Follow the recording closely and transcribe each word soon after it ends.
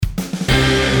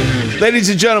Ladies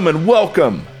and gentlemen,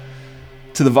 welcome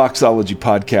to the Voxology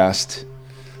Podcast.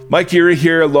 Mike Erie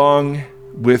here along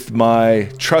with my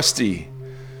trusty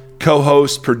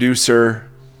co-host, producer,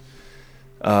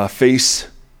 face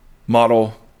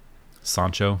model,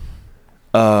 Sancho,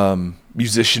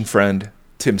 musician friend,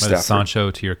 Tim Stafford.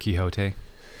 Sancho to your Quixote.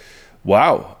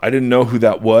 Wow, I didn't know who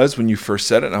that was when you first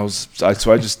said it, and I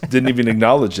just didn't even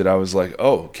acknowledge it. I was like,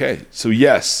 oh, okay. So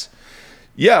yes.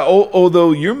 Yeah,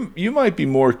 although you might be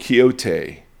more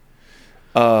Quixote.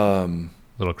 A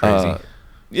little crazy.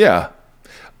 Yeah.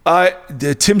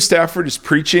 Tim Stafford is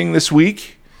preaching this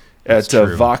week at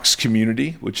Vox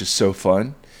Community, which is so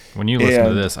fun. When you listen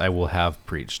to this, I will have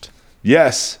preached.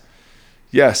 Yes.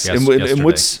 And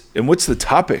what's the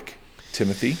topic,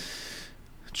 Timothy?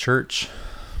 Church.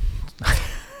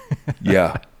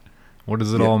 Yeah. What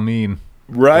does it all mean?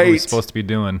 Right. What are we supposed to be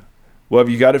doing? Well, have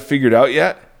you got it figured out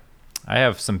yet? I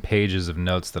have some pages of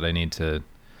notes that I need to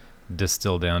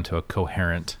distill down to a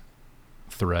coherent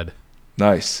thread.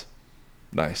 Nice.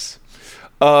 So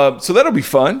that'll be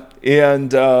fun.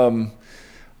 And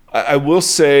I will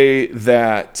say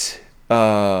that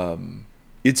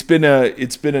it's been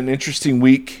an interesting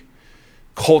week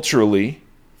culturally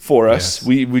for us.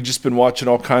 Yes. We just been watching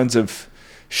all kinds of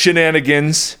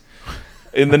shenanigans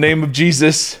in the name of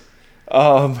Jesus.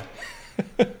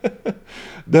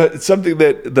 Something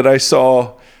that I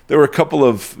saw, there were a couple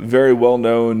of very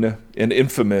well-known and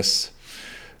infamous,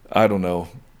 I don't know,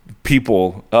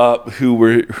 people who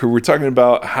were talking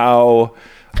about how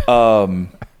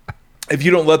if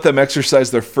you don't let them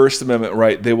exercise their First Amendment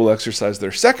right, they will exercise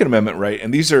their Second Amendment right.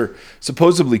 And these are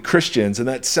supposedly Christians, and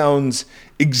that sounds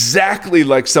exactly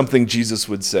like something Jesus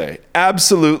would say.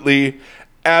 Absolutely,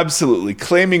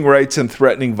 claiming rights and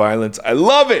threatening violence. I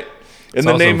love it. In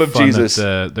the name of Jesus.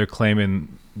 They're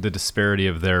claiming the disparity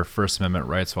of their First Amendment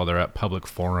rights while they're at public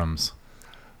forums.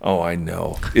 Oh, I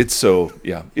know. It's so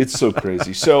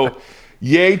crazy. So,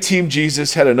 yay, Team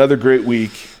Jesus had another great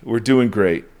week. We're doing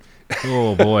great.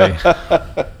 Oh, boy.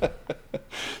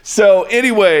 So,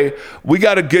 anyway, we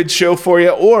got a good show for you.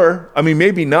 Or, I mean,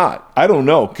 maybe not. I don't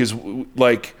know, because,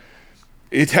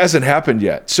 it hasn't happened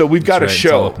yet. So, we've got a show.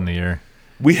 It's all up in the air.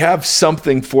 We have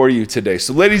something for you today.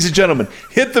 So, ladies and gentlemen,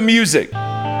 hit the music.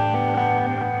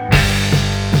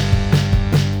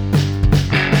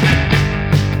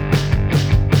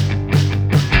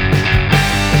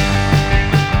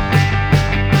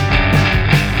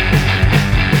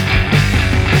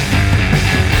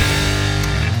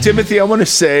 Timothy, I want to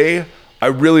say I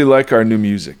really like our new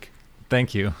music.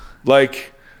 Thank you.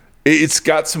 It's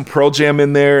got some Pearl Jam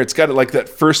in there. It's got like that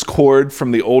first chord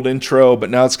from the old intro, but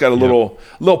now it's got a little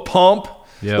pump,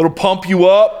 little pump you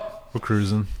up. We're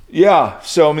cruising. Yeah.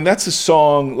 So I mean, that's a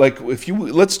song.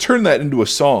 Let's turn that into a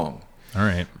song. All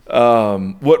right.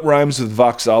 What rhymes with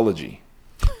Voxology?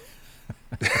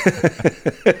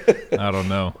 I don't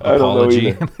know.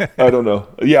 Apology. I don't know.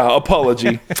 Yeah,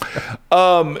 apology.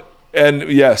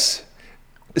 And yes.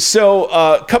 So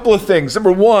a couple of things.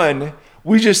 Number one,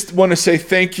 we just want to say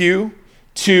thank you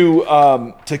to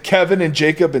Kevin and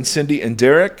Jacob and Cindy and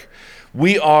Derek.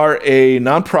 We are a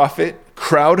nonprofit,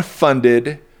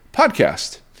 crowd-funded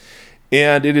podcast.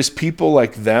 And it is people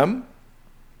like them,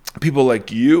 people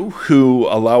like you, who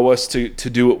allow us to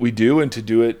do what we do and to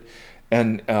do it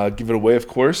and give it away, of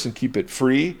course, and keep it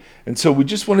free. And so we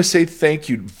just want to say thank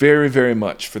you very, very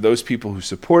much for those people who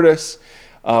support us.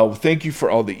 Thank you for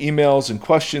all the emails and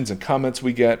questions and comments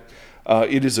we get.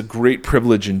 It is a great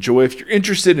privilege and joy. If you're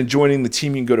interested in joining the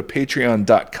team, you can go to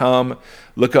patreon.com,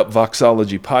 look up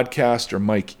Voxology Podcast or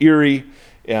Mike Erie,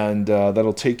 and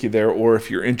that'll take you there. Or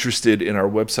if you're interested in our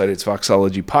website, it's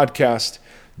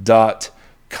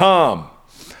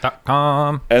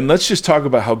voxologypodcast.com. And let's just talk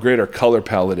about how great our color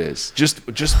palette is.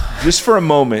 Just for a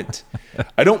moment.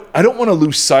 I don't want to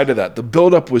lose sight of that. The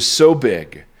buildup was so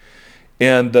big.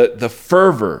 And the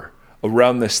fervor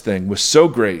around this thing was so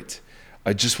great.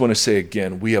 I just want to say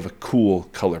again, we have a cool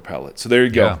color palette. So there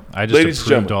you go. Yeah, I just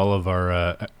approved all of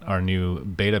our new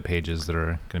beta pages that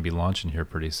are going to be launching here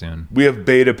pretty soon. We have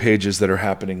beta pages that are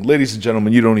happening. Ladies and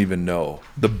gentlemen, you don't even know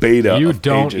the beta you of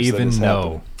don't pages even that is know.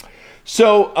 Happening.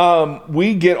 So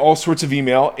we get all sorts of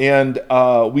email, and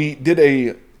we did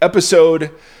a episode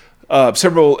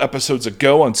several episodes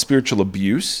ago on spiritual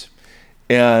abuse.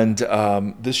 And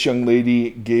this young lady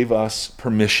gave us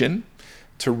permission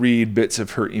to read bits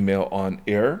of her email on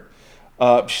air.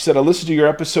 She said, I listened to your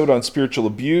episode on spiritual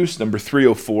abuse, number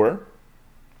 304,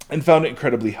 and found it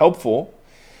incredibly helpful.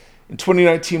 In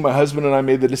 2019, my husband and I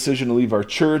made the decision to leave our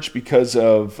church because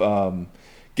of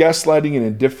gaslighting and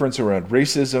indifference around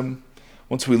racism.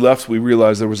 Once we left, we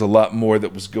realized there was a lot more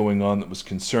that was going on that was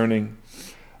concerning.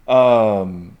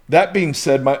 That being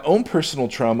said, my own personal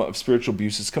trauma of spiritual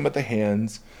abuse has come at the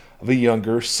hands of a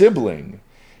younger sibling.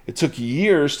 It took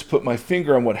years to put my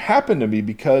finger on what happened to me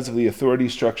because of the authority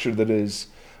structure that is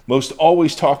most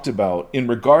always talked about in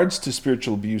regards to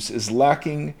spiritual abuse is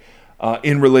lacking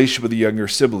in relation with a younger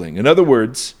sibling. In other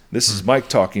words, this is Mike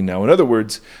talking now. In other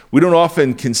words, we don't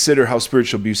often consider how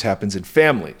spiritual abuse happens in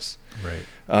families.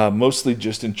 Right. Mostly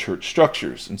just in church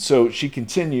structures. And so she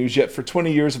continues, yet for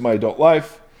 20 years of my adult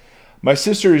life, my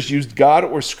sister has used God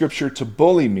or scripture to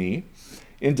bully me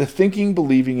into thinking,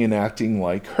 believing, and acting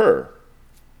like her.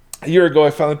 A year ago, I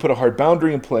finally put a hard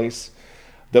boundary in place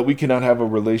that we cannot have a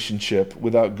relationship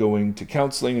without going to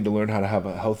counseling and to learn how to have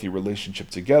a healthy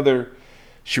relationship together.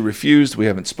 She refused. We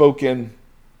haven't spoken.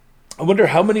 I wonder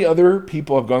how many other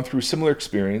people have gone through similar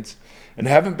experience and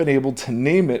haven't been able to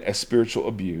name it as spiritual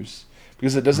abuse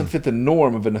because it doesn't fit the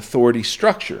norm of an authority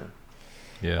structure.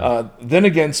 Yeah. Then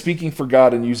again, speaking for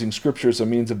God and using scripture as a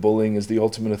means of bullying is the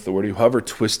ultimate authority, however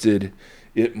twisted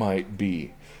it might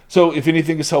be. So if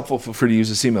anything is helpful, feel free to use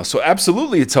this email. So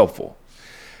absolutely it's helpful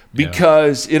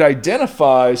because it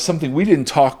identifies something we didn't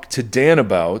talk to Dan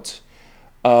about,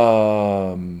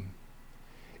 and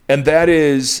that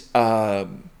is how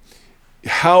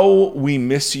we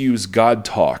misuse God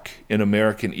talk in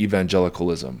American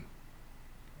evangelicalism.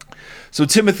 So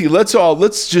Timothy,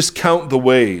 let's just count the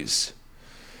ways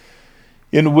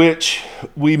in which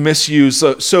we misuse.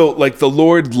 So like the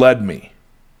Lord led me.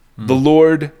 The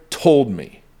Lord told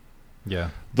me.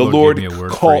 Yeah. The Lord gave me a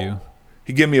word called. for you.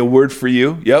 He gave me a word for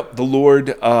you. Yep. The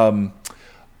Lord, I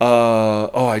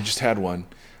just had one.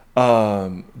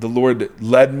 The Lord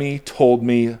led me, told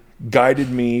me, guided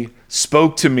me,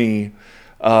 spoke to me.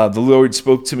 The Lord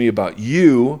spoke to me about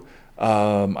you.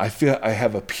 I feel I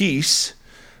have a peace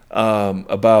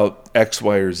about X,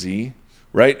 Y, or Z,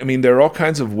 right? I mean, there are all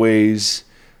kinds of ways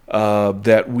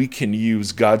that we can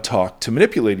use God talk to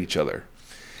manipulate each other.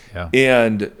 Yeah.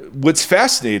 And what's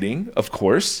fascinating, of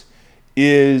course,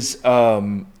 is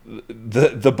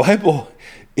the Bible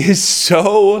is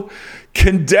so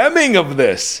condemning of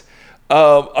this.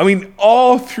 I mean,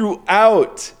 all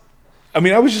throughout. I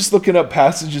mean, I was just looking up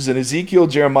passages in Ezekiel,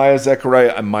 Jeremiah,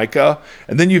 Zechariah, and Micah,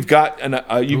 and then you've got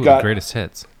The greatest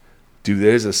hits. Dude,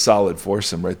 there's a solid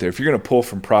foursome right there. If you're going to pull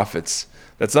from prophets,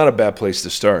 that's not a bad place to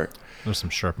start. There's some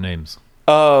sharp names.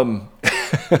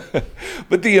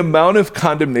 But the amount of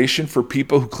condemnation for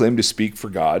people who claim to speak for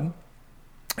God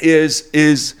is,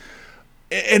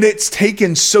 and it's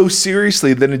taken so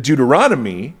seriously that in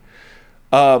Deuteronomy,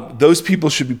 those people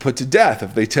should be put to death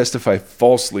if they testify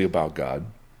falsely about God.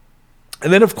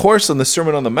 And then, of course, on the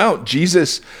Sermon on the Mount,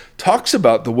 Jesus talks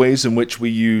about the ways in which we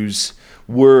use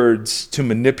words to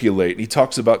manipulate. He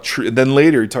talks about true, and then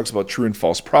later he talks about true and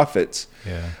false prophets.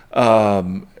 Yeah.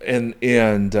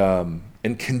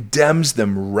 And condemns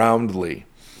them roundly.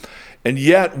 And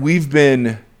yet we've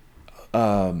been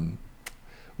a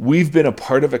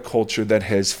part of a culture that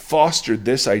has fostered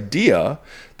this idea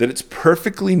that it's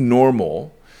perfectly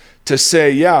normal to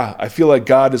say, yeah, I feel like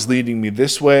God is leading me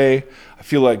this way. I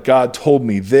feel like God told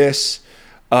me this.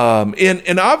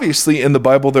 And obviously in the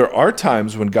Bible, there are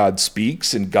times when God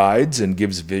speaks and guides and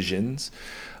gives visions.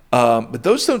 But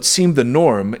those don't seem the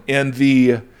norm. And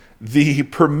the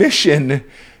permission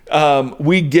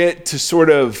we get to sort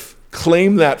of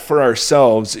claim that for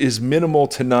ourselves is minimal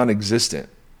to non-existent.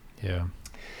 Yeah.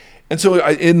 And so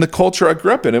in the culture I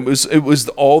grew up in, it was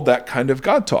all that kind of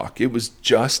God talk. It was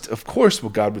just, of course, well,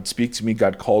 God would speak to me,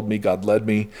 God called me, God led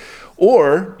me.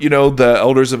 Or, the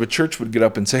elders of a church would get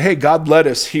up and say, hey, God led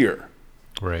us here.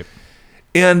 Right.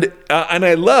 And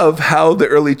I love how the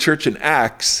early church in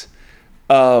Acts,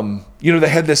 they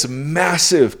had this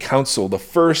massive council, the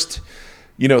first,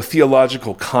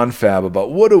 theological confab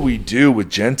about what do we do with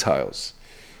Gentiles.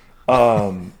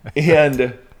 And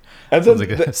Sounds like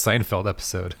a Seinfeld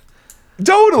episode.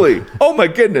 Totally. Oh my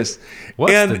goodness.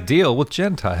 What's the deal with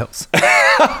Gentiles?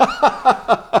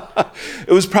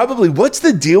 It was probably, what's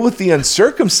the deal with the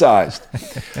uncircumcised?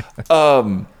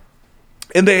 And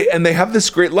they have this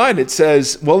great line. It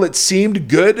says, well, it seemed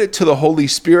good to the Holy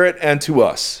Spirit and to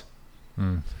us.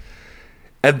 And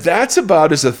that's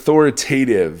about as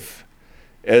authoritative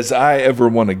as I ever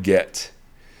want to get.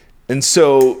 And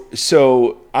so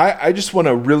I just want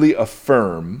to really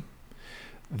affirm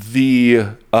the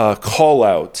call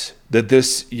out that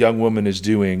this young woman is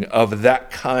doing of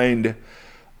that kind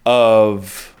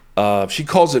of, she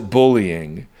calls it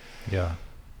bullying. Yeah.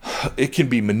 It can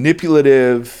be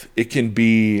manipulative. It can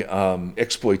be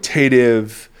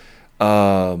exploitative.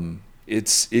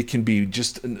 It can be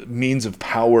just a means of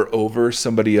power over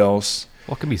somebody else.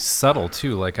 Well, it can be subtle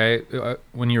too. Like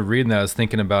when you're reading that, I was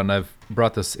thinking about, and I've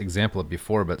brought this example up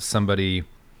before, but somebody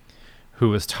who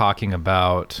was talking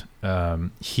about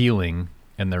healing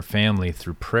in their family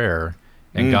through prayer,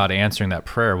 and God answering that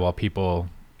prayer while people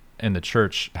in the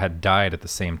church had died at the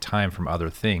same time from other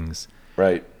things.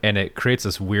 Right. And it creates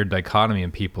this weird dichotomy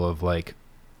in people of like,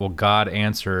 well, God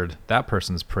answered that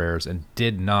person's prayers and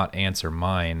did not answer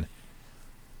mine.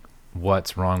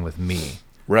 What's wrong with me?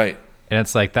 Right. And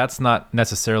it's like, that's not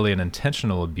necessarily an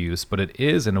intentional abuse, but it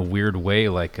is in a weird way,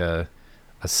 like a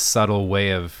subtle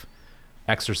way of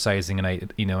exercising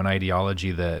an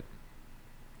ideology that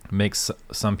makes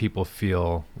some people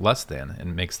feel less than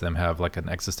and makes them have like an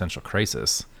existential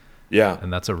crisis. Yeah.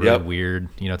 And that's a really weird,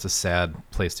 it's a sad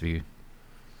place to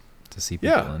see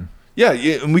people in. Yeah.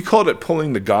 And we called it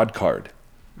pulling the God card,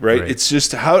 right? It's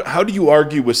just, how do you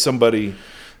argue with somebody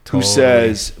who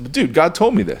says, dude, God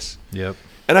told me this. Yep.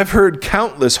 And I've heard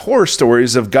countless horror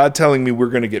stories of God telling me we're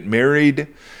going to get married.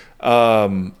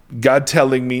 God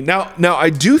telling me now I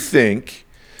do think,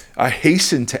 I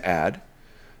hasten to add,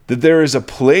 that there is a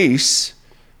place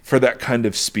for that kind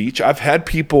of speech. I've had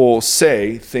people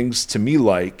say things to me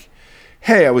like,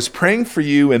 hey, I was praying for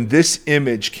you and this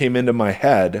image came into my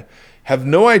head. Have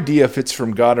no idea if it's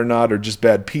from God or not, or just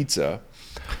bad pizza.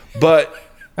 But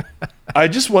I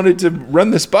just wanted to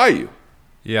run this by you.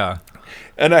 Yeah.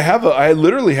 And I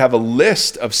literally have a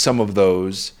list of some of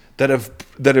those that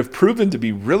have proven to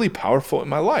be really powerful in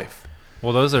my life.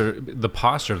 Well, those are the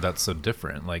posture of that's so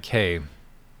different. Like, hey,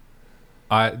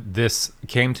 this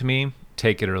came to me,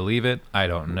 take it or leave it. I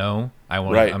don't know.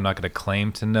 I'm not going to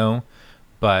claim to know,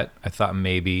 but I thought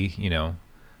maybe,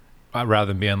 rather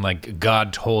than being like,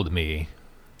 God told me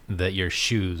that your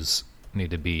shoes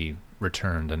need to be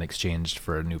returned and exchanged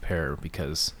for a new pair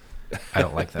because I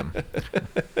don't like them.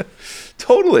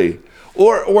 Totally.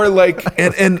 Or like,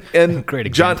 and great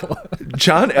example.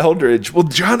 John Eldridge. Well,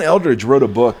 John Eldridge wrote a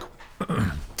book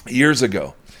years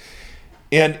ago.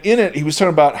 And in it, he was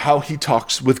talking about how he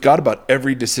talks with God about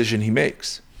every decision he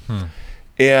makes.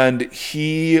 And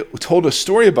he told a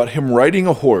story about him riding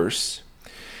a horse,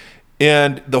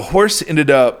 and the horse ended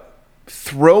up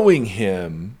throwing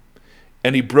him,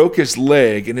 and he broke his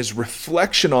leg. And his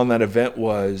reflection on that event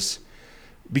was,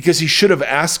 because he should have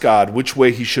asked God which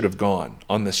way he should have gone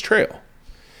on this trail.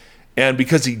 And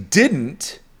because he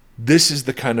didn't, this is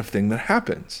the kind of thing that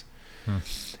happens.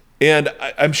 And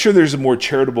I'm sure there's a more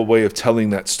charitable way of telling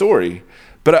that story,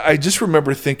 but I just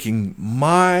remember thinking,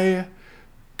 my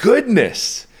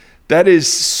goodness, that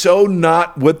is so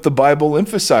not what the Bible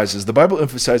emphasizes. The Bible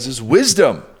emphasizes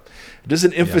wisdom. It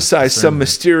doesn't emphasize some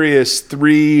mysterious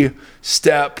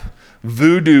 3-step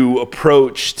voodoo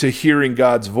approach to hearing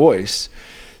God's voice.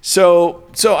 So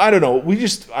I don't know.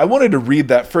 I wanted to read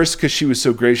that first because she was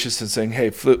so gracious in saying,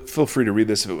 hey, feel free to read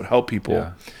this if it would help people.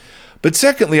 Yeah. But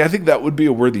secondly, I think that would be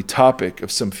a worthy topic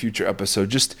of some future episode,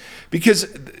 just because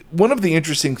one of the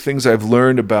interesting things I've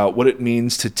learned about what it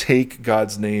means to take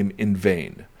God's name in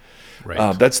vain.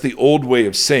 Right. That's the old way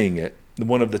of saying it,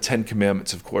 one of the 10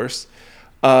 Commandments, of course,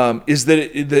 is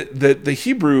that the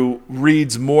Hebrew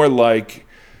reads more like,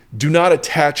 do not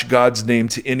attach God's name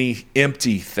to any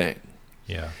empty thing.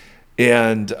 Yeah.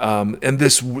 And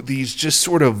these just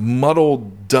sort of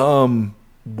muddled, dumb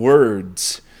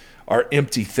words are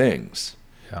empty things.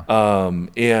 Yeah.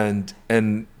 And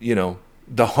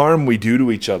the harm we do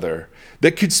to each other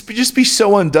that could just be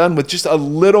so undone with just a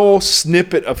little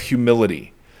snippet of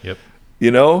humility. Yep.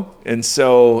 And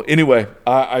so anyway,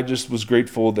 I just was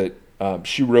grateful that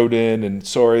she wrote in, and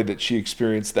sorry that she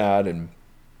experienced that. And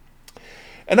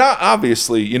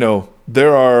obviously,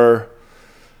 there are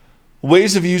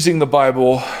ways of using the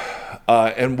Bible,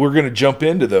 and we're going to jump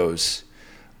into those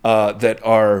that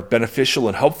are beneficial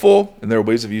and helpful, and there are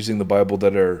ways of using the Bible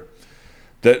that are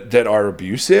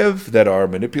abusive, that are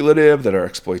manipulative, that are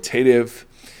exploitative,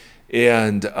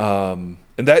 and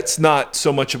that's not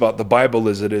so much about the Bible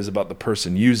as it is about the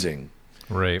person using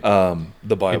the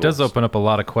Bible. It does open up a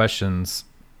lot of questions.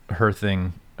 Her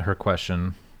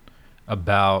question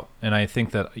about, and I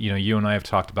think that you and I have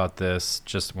talked about this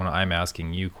just when I'm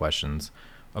asking you questions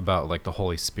about like the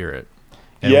Holy Spirit.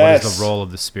 And what is the role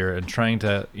of the Spirit, and trying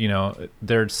to,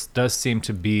 there does seem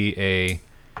to be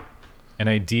an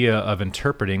idea of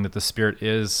interpreting that the Spirit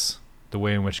is the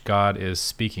way in which God is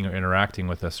speaking or interacting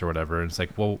with us or whatever. And it's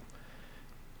like, well,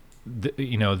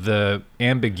 the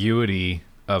ambiguity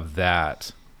of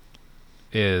that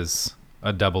is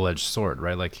a double-edged sword,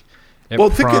 right? Like,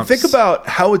 think about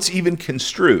how it's even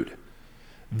construed.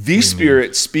 The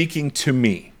Spirit speaking to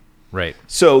me. Right.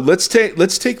 So let's take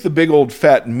the big old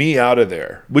fat me out of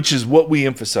there, which is what we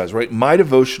emphasize, right? My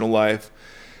devotional life,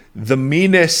 the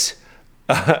meanness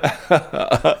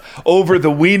over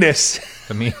the weeness.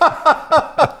 I mean,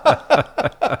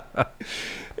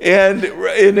 And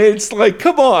it's like,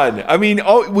 come on. I mean,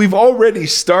 we've already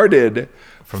started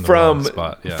from the wrong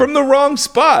spot. Yeah. From the wrong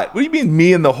spot. What do you mean,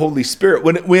 me and the Holy Spirit?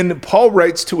 When Paul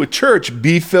writes to a church,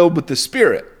 be filled with the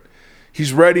Spirit,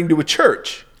 he's writing to a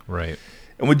church. Right.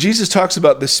 And when Jesus talks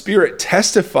about the Spirit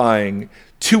testifying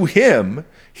to him,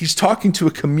 he's talking to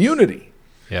a community.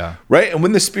 Yeah. Right? And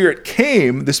when the Spirit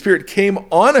came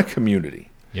on a community.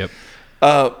 Yep.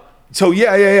 So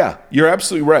yeah. You're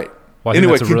absolutely right. Well, I think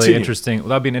anyway, that's a really interesting.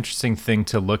 That'd be an interesting thing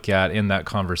to look at in that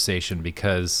conversation,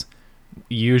 because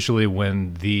usually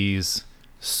when these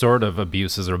sort of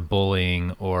abuses or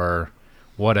bullying or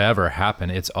whatever happen,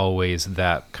 it's always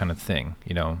that kind of thing.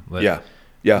 Like,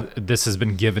 yeah. This has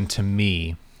been given to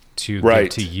me to Right.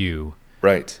 give to you.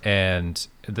 Right. And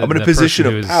I'm in a position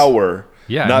of power.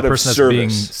 Yeah, not and the of person service. that's being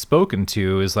spoken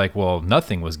to is like, well,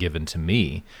 nothing was given to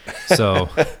me. So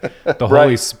the Right.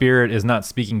 Holy Spirit is not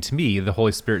speaking to me. The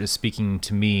Holy Spirit is speaking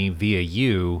to me via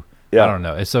you. Yeah. I don't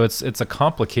know. So it's a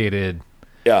complicated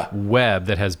web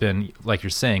that has been, like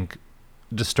you're saying,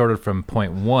 distorted from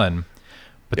point one.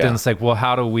 But then it's like, well,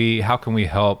 how do we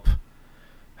help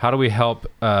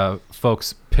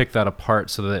folks pick that apart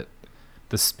so that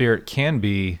the Spirit can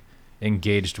be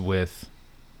engaged with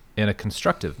in a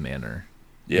constructive manner?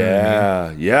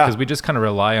 Yeah. Because we just kind of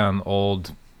rely on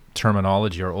old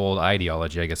terminology or old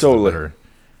ideology, I guess.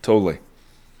 Totally.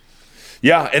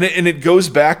 Yeah, and it goes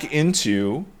back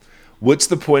into what's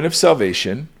the point of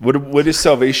salvation? What does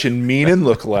salvation mean and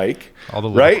look like? All the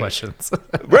little questions.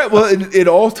 Right. Well, it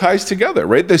all ties together,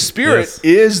 right? The Spirit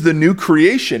is the new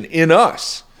creation in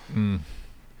us,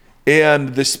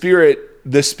 and the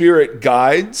Spirit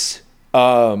guides.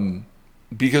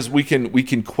 Because we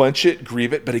can quench it,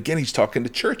 grieve it, but again, he's talking to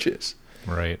churches.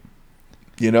 Right.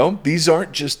 These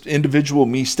aren't just individual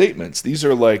me statements. These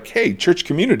are like, hey, church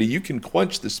community, you can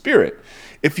quench the Spirit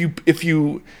if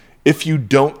you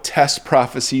don't test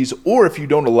prophecies or if you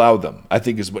don't allow them, I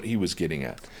think is what he was getting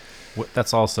at.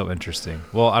 That's also interesting.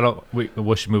 Well, we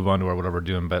should move on to whatever we're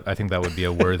doing, but I think that would be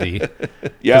a worthy.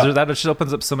 Because that just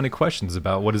opens up so many questions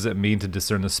about what does it mean to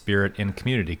discern the Spirit in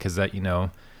community? Because that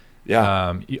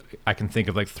I can think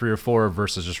of like 3 or 4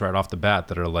 verses just right off the bat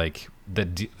that are like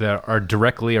that are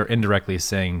directly or indirectly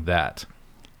saying that.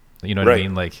 You know what I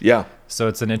mean? Like, so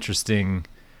it's an interesting.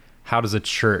 How does a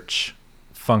church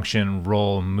function,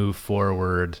 roll, move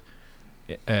forward,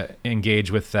 engage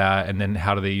with that, and then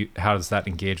how does that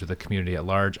engage with the community at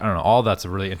large? I don't know. All that's a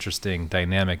really interesting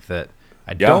dynamic that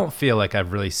I don't feel like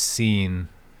I've really seen.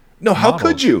 No, how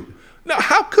could you? No,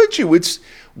 how could you?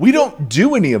 We don't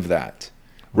do any of that.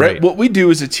 Right. What we do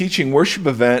is a teaching worship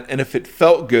event, and if it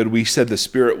felt good, we said the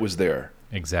Spirit was there.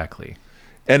 Exactly.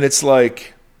 And it's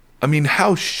like, I mean,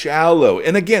 how shallow.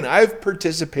 And again, I've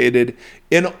participated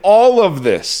in all of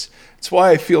this. That's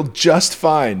why I feel just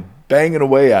fine banging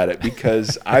away at it,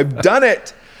 because I've done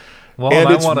it. Well, and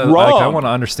it's wrong. I want to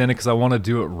understand it because I want to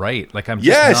do it right. Like, I'm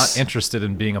just not interested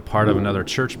in being a part of another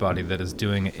church body that is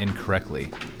doing it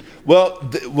incorrectly. Well,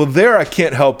 there I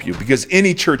can't help you, because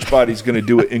any church body is going to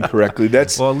do it incorrectly.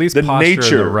 That's at least the posture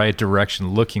nature. in the right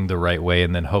direction, looking the right way,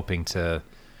 and then hoping to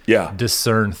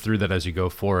discern through that as you go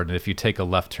forward. And if you take a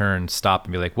left turn, stop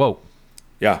and be like, "Whoa,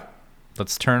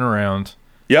 let's turn around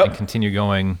and continue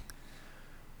going."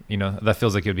 That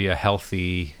feels like it'd be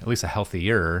at least a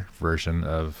healthier version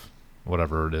of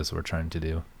whatever it is we're trying to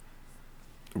do.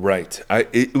 Right.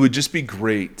 It would just be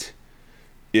great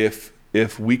if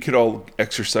we could all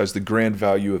exercise the grand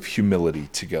value of humility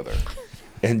together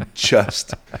and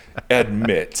just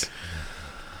admit.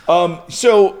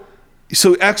 So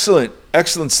excellent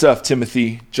stuff,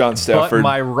 Timothy John Stafford. But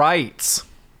my rights.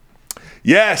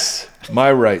 Yes,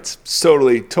 my rights.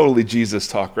 Totally Jesus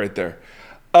talk right there.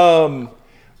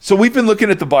 So we've been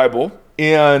looking at the Bible,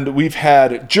 and we've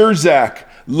had Jersak,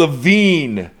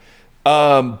 Levine,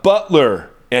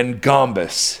 Butler, and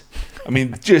Gombis. I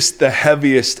mean, just the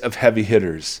heaviest of heavy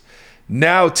hitters.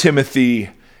 Now,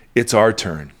 Timothy, it's our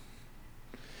turn.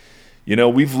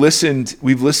 We've listened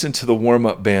to the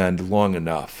warm-up band long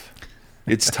enough.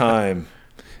 It's time.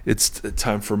 It's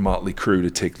time for Motley Crue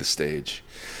to take the stage,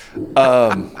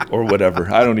 or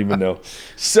whatever. I don't even know.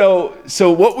 So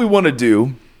what we want to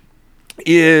do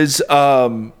is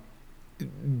and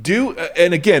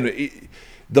again,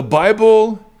 the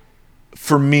Bible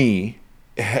for me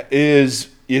is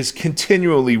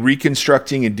continually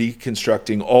reconstructing and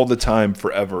deconstructing all the time,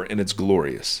 forever, and it's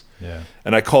glorious. Yeah.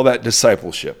 And I call that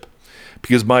discipleship,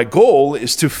 because my goal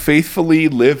is to faithfully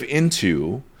live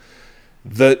into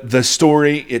the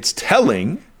story it's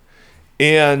telling,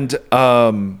 and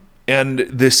and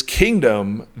this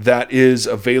kingdom that is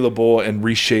available and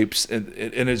reshapes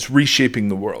and it's reshaping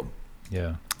the world.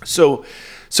 Yeah. So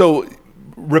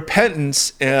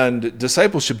repentance and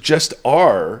discipleship just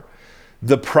are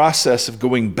the process of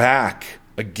going back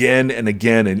again and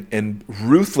again and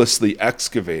ruthlessly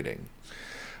excavating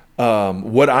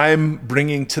what I'm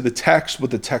bringing to the text,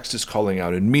 what the text is calling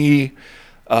out in me,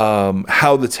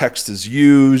 how the text is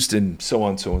used, and so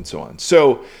on, so on, so on.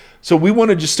 So we want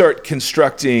to just start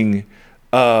constructing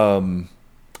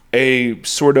a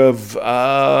sort of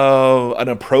an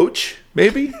approach,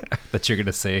 maybe. That you're going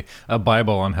to say a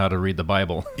Bible on how to read the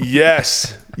Bible.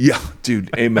 Yes. Yeah, dude.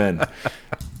 Amen.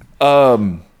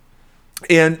 And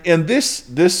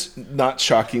this not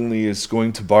shockingly is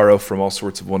going to borrow from all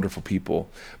sorts of wonderful people,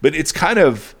 but it's kind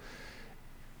of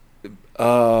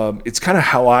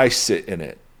how I sit in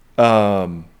it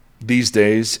these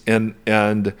days. And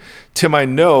Tim, I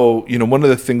know, one of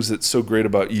the things that's so great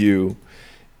about you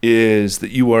is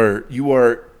that you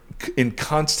are in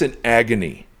constant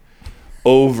agony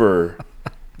over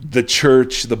the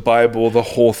church, the Bible, the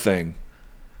whole thing.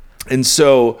 And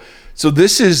so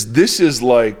this is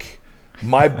like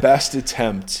my best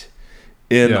attempt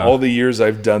in all the years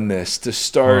I've done this to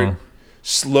start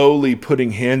slowly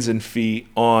putting hands and feet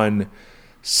on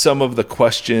some of the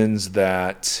questions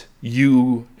that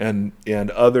you and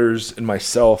others and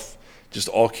myself just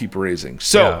all keep raising.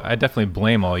 So yeah, I definitely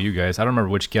blame all you guys. I don't remember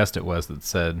which guest it was that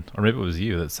said, or maybe it was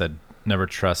you that said, never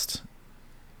trust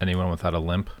anyone without a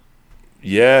limp.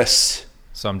 Yes.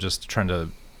 So I'm just trying to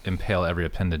impale every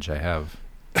appendage I have.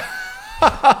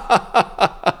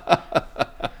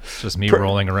 It's just me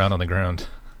rolling around on the ground.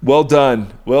 Well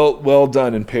done. Well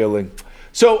done, impaling.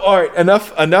 So, all right,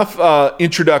 enough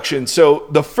introduction. So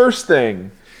the first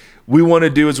thing we want to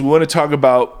do is we want to talk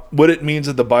about what it means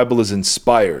that the Bible is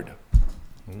inspired.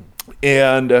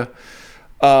 And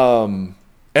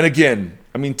again,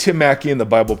 I mean, Tim Mackie and the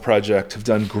Bible Project have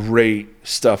done great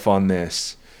stuff on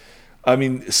this. I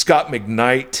mean, Scott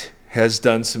McKnight has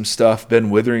done some stuff. Ben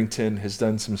Witherington has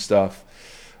done some stuff.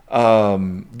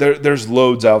 There's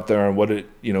loads out there on what it,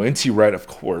 N.T. Wright, of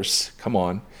course, come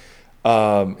on,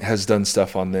 has done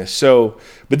stuff on this. So,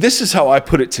 but this is how I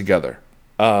put it together.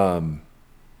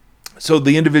 So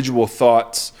the individual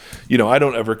thoughts, I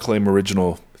don't ever claim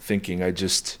original thinking. I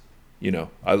just,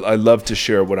 I love to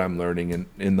share what I'm learning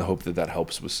in the hope that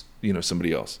helps with,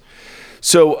 somebody else.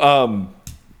 So,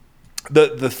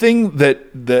 the thing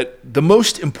that the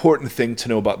most important thing to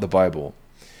know about the Bible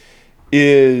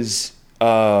is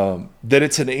that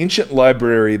it's an ancient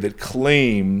library that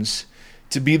claims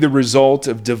to be the result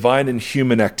of divine and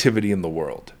human activity in the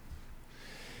world.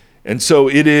 And so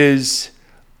it is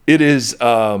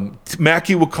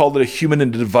Mackie would call it a human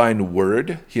and divine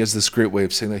word. He has this great way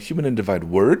of saying that, human and divine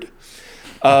word.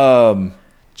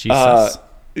 Jesus.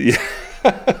 Yeah.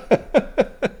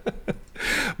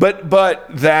 But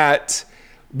that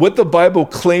what the Bible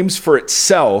claims for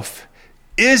itself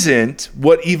isn't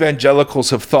what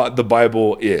evangelicals have thought the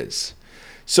Bible is.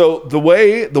 So the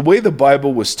way the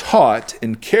Bible was taught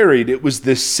and carried, it was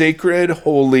this sacred,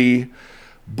 holy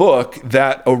book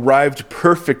that arrived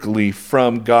perfectly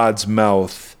from God's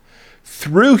mouth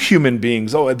through human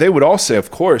beings. Oh, they would all say, of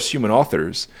course, human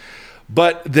authors,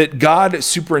 but that God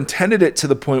superintended it to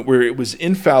the point where it was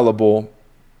infallible,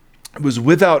 it was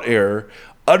without error,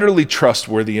 utterly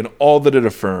trustworthy in all that it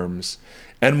affirms,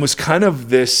 and was kind of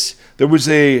this,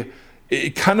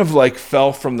 it kind of like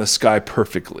fell from the sky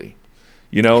perfectly.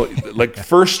 Like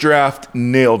first draft,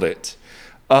 nailed it.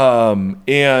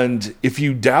 And if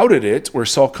you doubted it or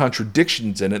saw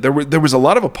contradictions in it, there was a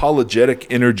lot of apologetic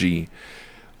energy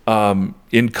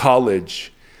in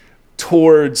college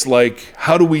towards like,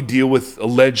 how do we deal with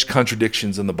alleged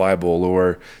contradictions in the Bible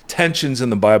or tensions in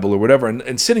the Bible or whatever?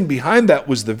 And sitting behind that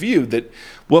was the view that,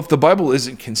 well, if the Bible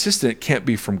isn't consistent, it can't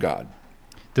be from God.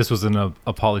 This was in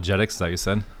apologetics, that you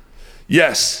said?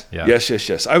 Yes. Yeah.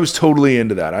 Yes. I was totally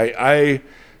into that. I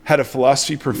had a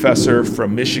philosophy professor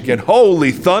from Michigan.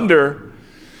 Holy thunder.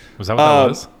 Was that what that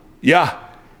was? Yeah.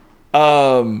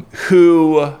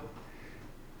 Who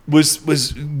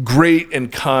was great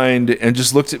and kind and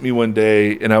just looked at me one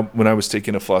day when I was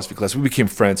taking a philosophy class. We became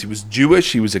friends. He was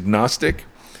Jewish. He was agnostic.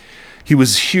 He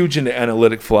was huge into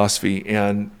analytic philosophy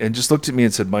and just looked at me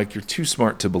and said, Mike, you're too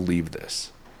smart to believe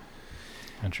this.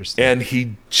 Interesting. And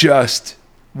he just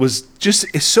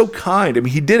is so kind. I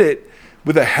mean, he did it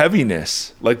with a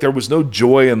heaviness, like there was no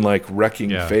joy in like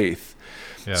wrecking faith.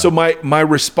 Yeah. So my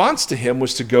response to him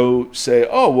was to go say,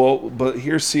 oh, well, but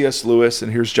here's C.S. Lewis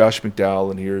and here's Josh McDowell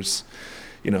and here's,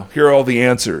 here are all the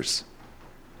answers.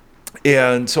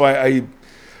 And so I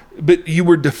but you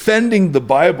were defending the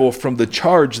Bible from the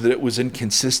charge that it was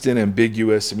inconsistent,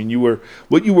 ambiguous. I mean,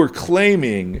 what you were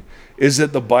claiming is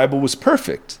that the Bible was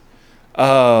perfect.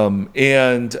 And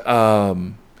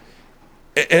the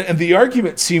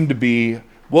argument seemed to be,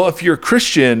 well, if you're a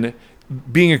Christian,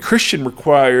 being a Christian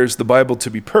requires the Bible to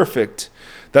be perfect.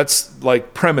 That's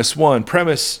like premise one.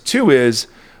 Premise two is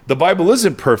the Bible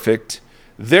isn't perfect,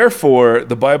 therefore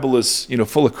the Bible is,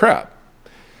 full of crap.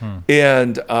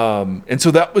 And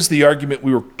so that was the argument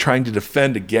we were trying to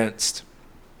defend against.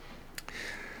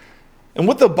 And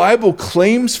what the Bible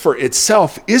claims for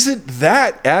itself isn't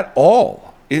that at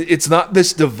all. It's not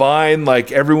this divine,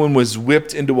 like everyone was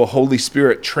whipped into a Holy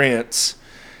Spirit trance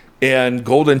and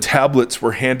golden tablets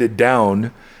were handed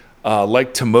down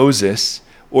like to Moses,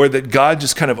 or that God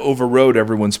just kind of overrode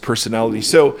everyone's personality.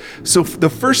 So the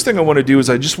first thing I want to do is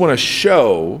I just want to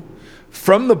show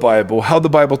from the Bible how the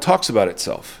Bible talks about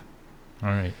itself. All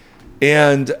right.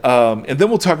 And then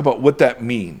we'll talk about what that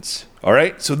means. All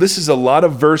right? So this is a lot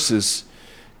of verses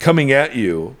coming at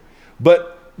you,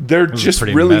 but they're just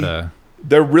really meta.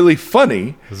 They're really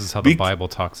funny. This is how the Bible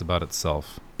talks about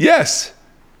itself. Yes.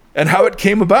 And how it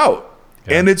came about.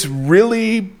 Yeah. And it's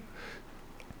really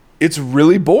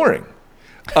boring.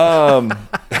 There's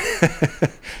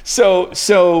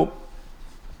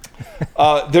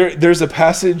a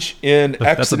passage in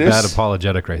Exodus. That's a bad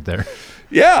apologetic right there.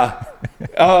 Yeah.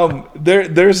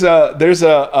 There's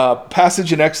a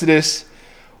passage in Exodus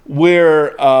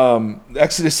where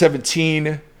Exodus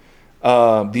 17,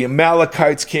 the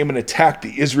Amalekites came and attacked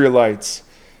the Israelites.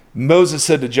 Moses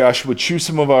said to Joshua, choose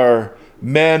some of our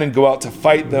men and go out to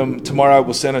fight them. Tomorrow I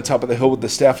will stand on top of the hill with the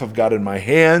staff of God in my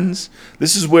hands.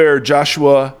 This is where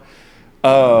Joshua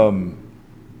and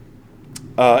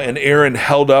Aaron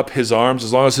held up his arms.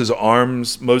 As long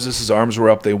as Moses' arms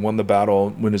were up, they won the battle.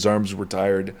 When his arms were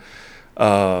tired,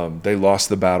 they lost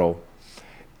the battle.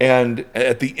 And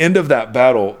at the end of that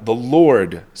battle, the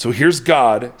Lord, so here's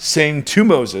God saying to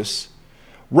Moses,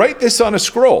 write this on a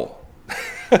scroll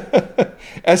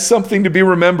as something to be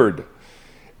remembered.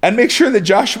 And make sure that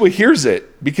Joshua hears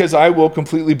it, because I will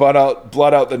completely blot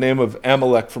out the name of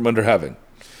Amalek from under heaven.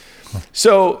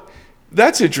 So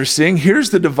that's interesting.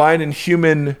 Here's the divine and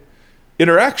human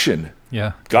interaction.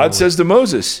 Yeah. God says to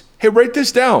Moses, hey, write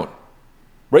this down.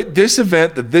 Write this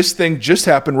event, that this thing just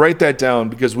happened, write that down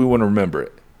because we want to remember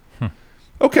it.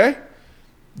 Okay.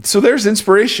 So there's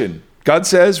inspiration. God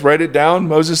says, write it down.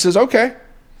 Moses says, okay.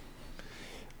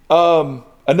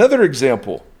 Another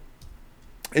example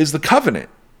is the covenant.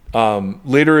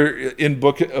 Later in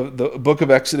the book of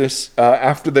Exodus,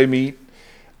 after they meet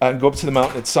and go up to the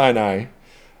mountain at Sinai,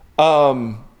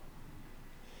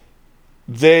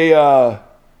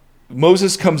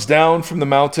 Moses comes down from the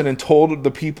mountain and told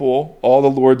the people all the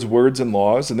Lord's words and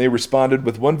laws, and they responded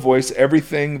with one voice,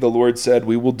 everything the Lord said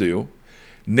we will do.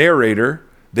 Narrator,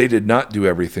 they did not do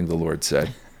everything the Lord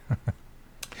said.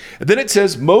 And then it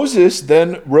says, Moses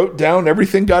then wrote down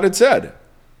everything God had said.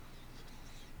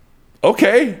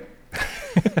 Okay.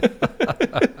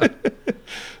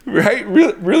 Right?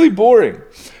 Really boring.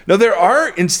 Now, there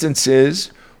are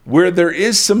instances where there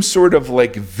is some sort of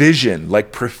like vision,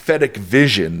 like prophetic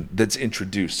vision that's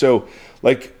introduced. So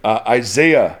like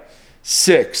Isaiah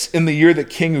 6, in the year that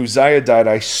King Uzziah died,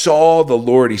 I saw the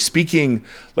Lord. He's speaking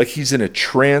like he's in a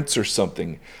trance or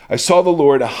something. I saw the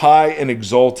Lord high and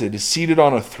exalted, seated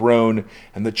on a throne,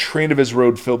 and the train of his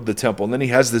robe filled the temple. And then he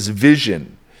has this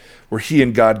vision where he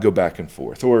and God go back and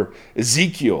forth. Or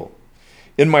Ezekiel,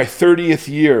 in my 30th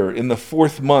year, in the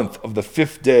 4th month of the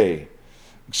 5th day,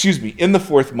 in the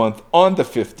 4th month, on the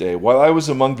 5th day, while I was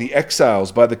among the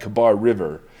exiles by the Kebar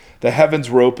River, the heavens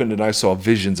were opened and I saw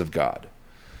visions of God.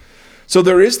 So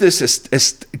there is this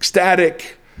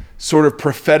ecstatic sort of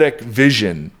prophetic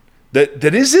vision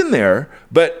that is in there,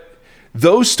 but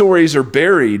those stories are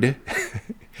buried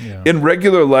in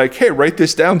regular, like, hey, write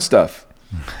this down stuff.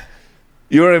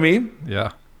 You know what I mean?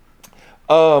 Yeah.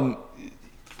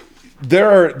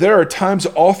 There are times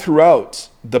all throughout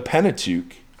the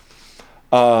Pentateuch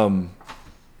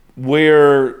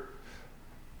where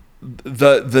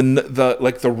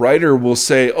the writer will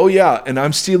say, oh yeah, and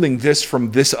I'm stealing this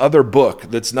from this other book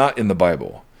that's not in the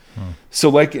Bible. So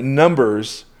like in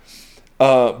Numbers,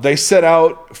 they set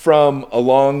out from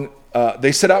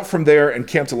there and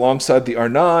camped alongside the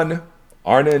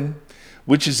Arnon,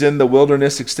 which is in the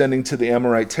wilderness extending to the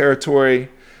Amorite territory.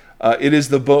 It is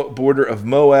the border of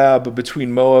Moab,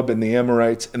 between Moab and the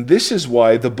Amorites. And this is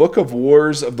why the Book of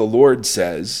Wars of the Lord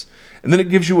says, and then it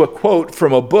gives you a quote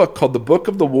from a book called the Book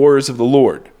of the Wars of the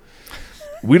Lord.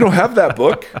 We don't have that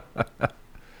book. But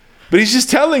he's just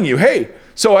telling you, hey,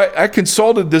 So I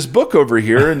consulted this book over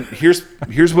here, and here's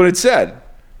what it said.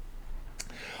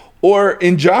 Or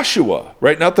in Joshua,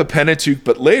 right? Not the Pentateuch,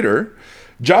 but later,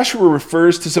 Joshua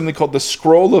refers to something called the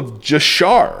Scroll of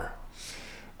Jashar.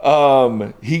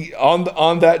 On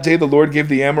that day, the Lord gave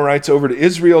the Amorites over to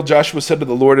Israel. Joshua said to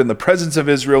the Lord in the presence of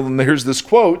Israel, and here's this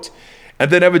quote. And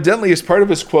then evidently, as part of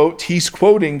his quote, he's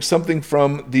quoting something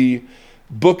from the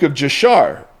book of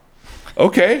Jashar.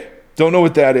 Okay, don't know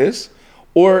what that is.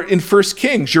 Or in 1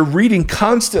 Kings, you're reading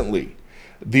constantly.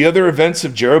 The other events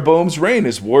of Jeroboam's reign,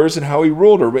 his wars and how he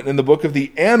ruled, are written in the book of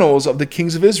the Annals of the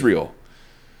Kings of Israel.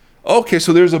 Okay,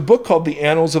 so there's a book called the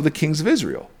Annals of the Kings of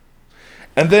Israel.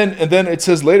 And then it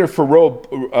says later for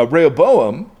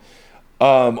Rehoboam,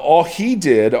 all he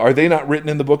did, are they not written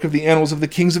in the book of the Annals of the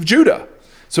Kings of Judah?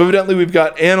 So evidently we've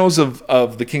got Annals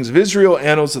of the Kings of Israel,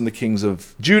 Annals of the Kings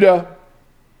of Judah.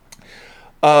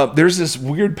 There's this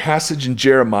weird passage in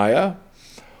Jeremiah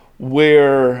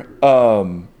where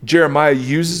Jeremiah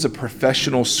uses a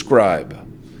professional scribe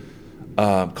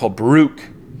called Baruch.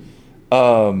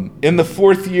 In the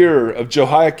 4th year of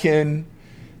Jehoiakim,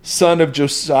 son of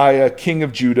Josiah, king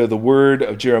of Judah, the word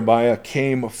of Jeremiah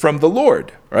came from the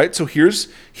Lord. Right? So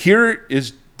here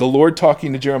is the Lord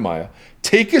talking to Jeremiah.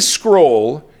 Take a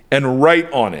scroll and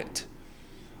write on it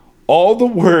all the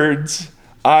words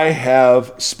I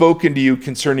have spoken to you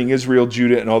concerning Israel,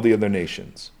 Judah, and all the other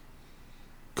nations.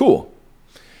 Cool.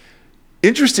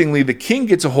 Interestingly, the king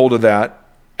gets a hold of that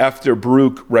after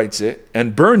Baruch writes it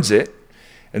and burns it.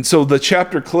 And so the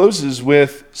chapter closes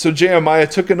with, so Jeremiah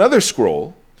took another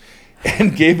scroll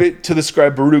and gave it to the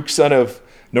scribe Baruch, son of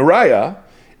Neriah.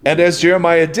 And as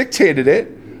Jeremiah dictated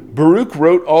it, Baruch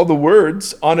wrote all the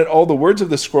words on it, all the words of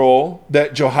the scroll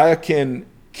that Jehoiakim,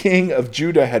 king of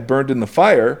Judah, had burned in the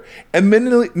fire, and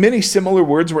many similar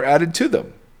words were added to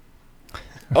them.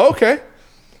 Okay.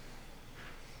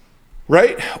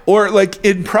 Right? Or like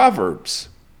in Proverbs.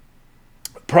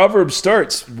 Proverbs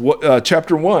starts,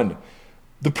 chapter 1.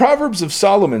 The Proverbs of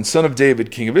Solomon, son of David,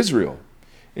 king of Israel.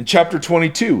 In chapter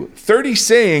 22, 30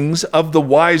 sayings of the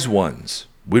wise ones.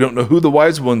 We don't know who the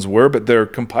wise ones were, but they're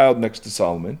compiled next to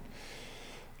Solomon.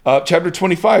 Chapter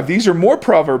 25, these are more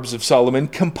Proverbs of Solomon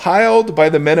compiled by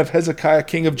the men of Hezekiah,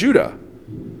 king of Judah.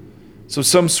 So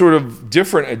some sort of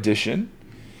different edition.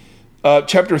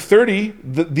 Chapter 30,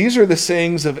 these are the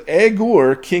sayings of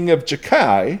Agur, king of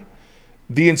Jakkai,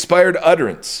 the inspired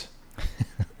utterance.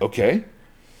 Okay.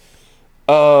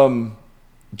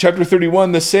 Chapter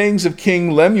 31, the sayings of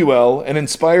King Lemuel, an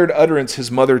inspired utterance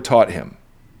his mother taught him.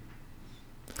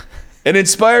 An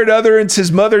inspired utterance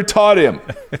his mother taught him.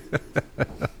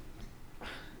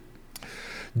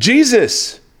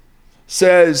 Jesus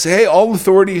says, hey, all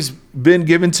authority's been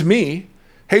given to me.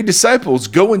 Hey, disciples,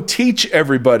 go and teach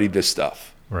everybody this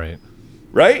stuff. Right?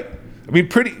 I mean,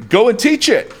 go and teach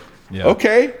it. Yeah.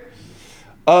 Okay.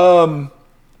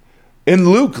 In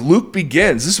Luke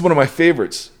begins, this is one of my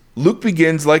favorites. Luke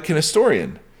begins like an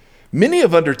historian. Many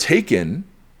have undertaken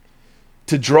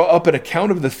to draw up an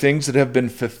account of the things that have been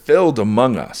fulfilled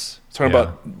among us. Talking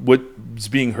about what's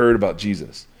being heard about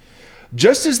Jesus.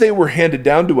 Just as they were handed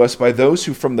down to us by those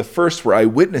who from the first were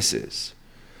eyewitnesses.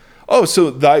 Oh, so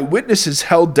the eyewitnesses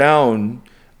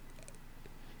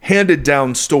handed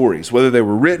down stories, whether they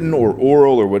were written or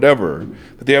oral or whatever.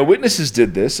 But the eyewitnesses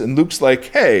did this, and Luke's like,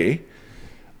 hey,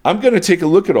 I'm going to take a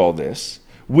look at all this.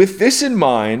 With this in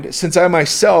mind, since I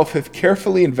myself have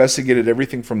carefully investigated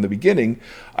everything from the beginning,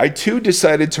 I too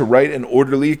decided to write an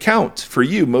orderly account for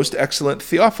you, most excellent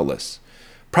Theophilus,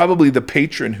 probably the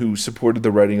patron who supported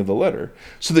the writing of the letter,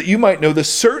 so that you might know the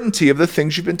certainty of the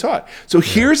things you've been taught. So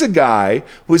here's a guy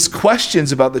with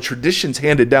questions about the traditions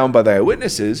handed down by the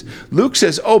eyewitnesses. Luke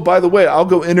says, oh, by the way, I'll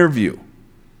go interview.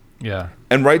 Yeah.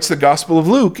 And writes the Gospel of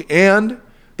Luke and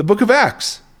the book of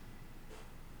Acts.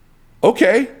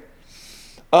 Okay.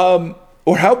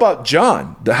 Or how about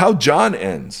John? How John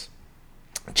ends.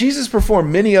 Jesus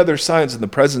performed many other signs in the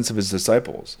presence of his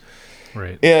disciples.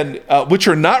 Right. And which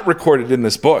are not recorded in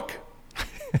this book.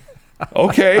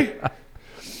 Okay.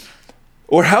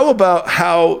 Or how about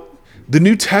how the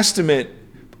New Testament,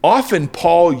 often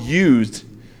Paul used,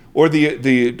 or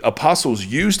the apostles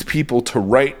used people to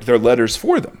write their letters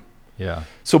for them. Yeah.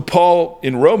 So Paul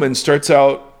in Romans starts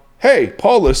out, hey,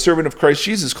 Paul, a servant of Christ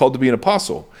Jesus, called to be an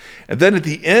apostle. And then at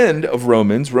the end of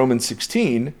Romans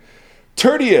 16,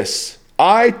 Tertius,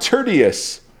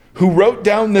 who wrote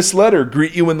down this letter,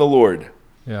 greet you in the Lord.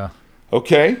 Yeah.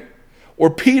 Okay? Or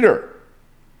Peter,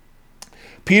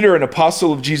 an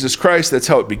apostle of Jesus Christ, that's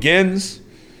how it begins.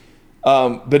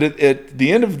 But at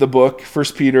the end of the book, 1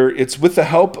 Peter, it's with the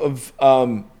help of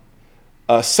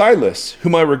Silas,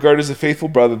 whom I regard as a faithful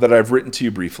brother, that I've written to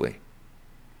you briefly.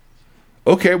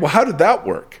 Okay, well, how did that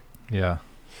work? Yeah.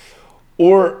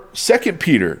 Or 2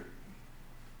 Peter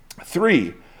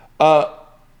 3,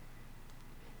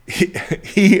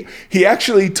 he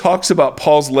actually talks about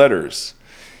Paul's letters.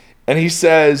 And he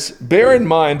says, bear in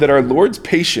mind that our Lord's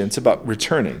patience about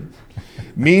returning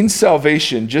means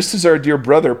salvation, just as our dear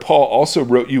brother Paul also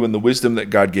wrote you in the wisdom that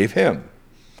God gave him.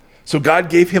 So God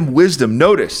gave him wisdom.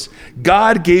 Notice,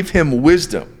 God gave him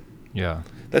wisdom. Yeah.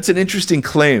 That's an interesting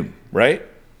claim, right?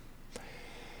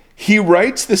 He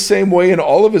writes the same way in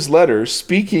all of his letters,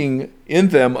 speaking in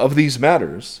them of these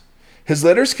matters. His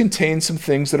letters contain some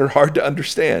things that are hard to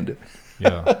understand.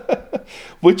 Yeah.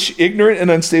 Which ignorant and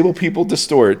unstable people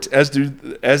distort as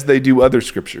they do other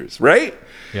scriptures, right?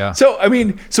 Yeah.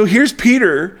 So here's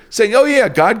Peter saying, oh yeah,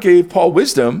 God gave Paul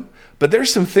wisdom, but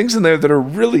there's some things in there that are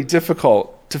really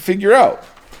difficult to figure out.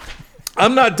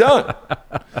 I'm not done.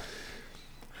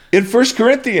 In 1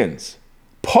 Corinthians,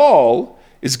 Paul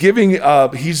is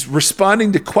he's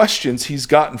responding to questions he's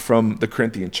gotten from the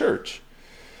Corinthian church.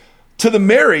 To the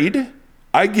married,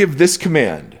 I give this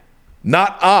command.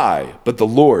 Not I, but the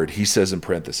Lord, he says in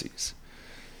parentheses.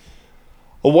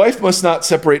 A wife must not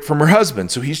separate from her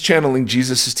husband, so he's channeling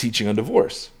Jesus' teaching on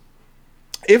divorce.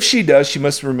 If she does, she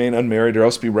must remain unmarried or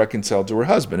else be reconciled to her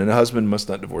husband, and a husband must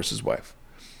not divorce his wife.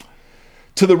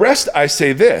 To the rest I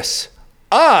say this,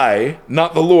 I,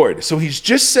 not the Lord. So he's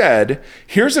just said,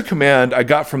 here's a command I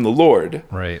got from the Lord,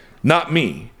 Right. not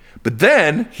me. But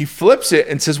then he flips it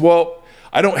and says, well,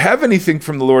 I don't have anything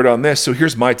from the Lord on this, so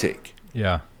here's my take.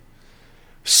 Yeah.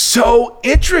 So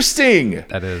interesting.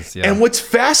 That is, yeah. And what's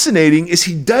fascinating is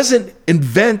he doesn't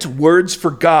invent words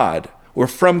for God or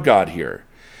from God here.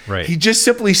 Right. He just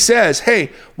simply says,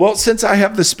 hey, well, since I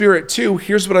have the Spirit too,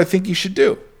 here's what I think you should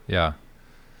do. Yeah.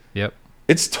 Yep.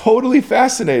 It's totally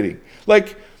fascinating.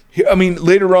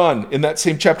 Later on in that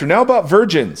same chapter, now about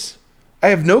virgins, I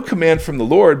have no command from the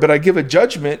Lord, but I give a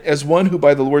judgment as one who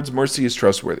by the Lord's mercy is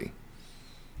trustworthy.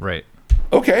 Right.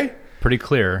 Okay. Pretty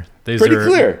clear.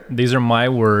 Clear. These are my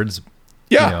words.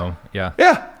 Yeah. Yeah.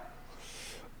 Yeah.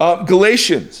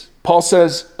 Galatians, Paul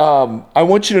says, I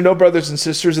want you to know, brothers and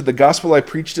sisters, that the gospel I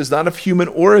preached is not of human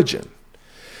origin.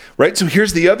 Right? So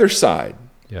here's the other side.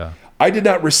 Yeah. I did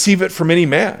not receive it from any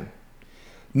man,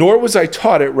 nor was I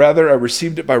taught it. Rather, I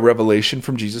received it by revelation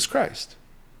from Jesus Christ.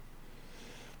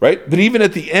 Right? But even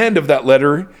at the end of that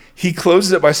letter, he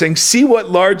closes it by saying, see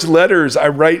what large letters I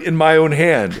write in my own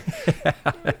hand.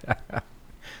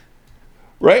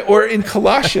 Right? Or in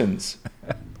Colossians,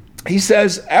 he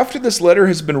says, after this letter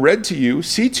has been read to you,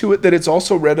 see to it that it's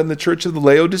also read in the church of the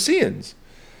Laodiceans,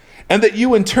 and that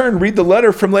you in turn read the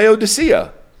letter from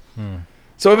Laodicea.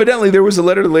 So evidently there was a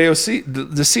letter to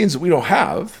Laodiceans that we don't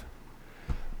have.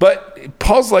 But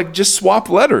Paul's like, just swap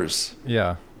letters.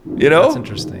 Yeah. That's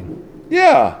interesting.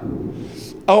 Yeah.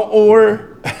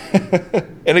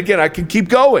 And again, I can keep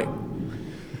going.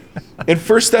 In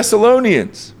 1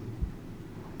 Thessalonians,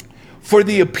 for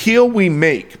the appeal we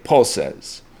make, Paul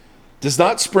says, does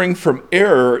not spring from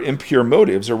error or impure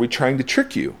motives. Are we trying to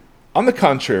trick you? On the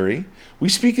contrary, we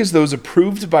speak as those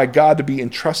approved by God to be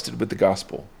entrusted with the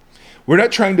gospel. We're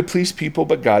not trying to please people,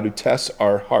 but God who tests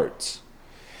our hearts.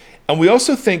 And we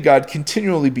also thank God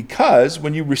continually because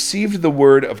when you received the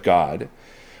word of God,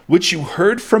 which you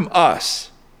heard from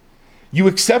us, you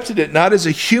accepted it not as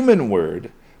a human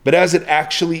word, but as it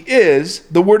actually is,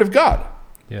 the word of God.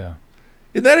 Yeah.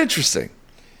 Isn't that interesting?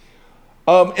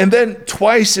 And then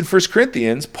twice in 1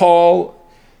 Corinthians, Paul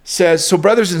says, so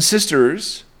brothers and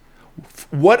sisters,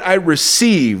 what I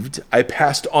received, I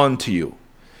passed on to you.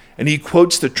 And he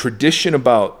quotes the tradition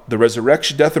about the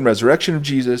resurrection, death and resurrection of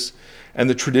Jesus, and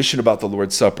the tradition about the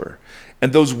Lord's Supper.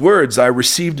 And those words I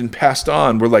received and passed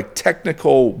on were like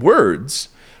technical words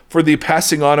for the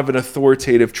passing on of an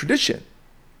authoritative tradition.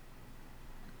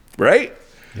 Right?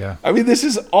 Yeah. I mean, this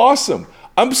is awesome.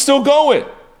 I'm still going.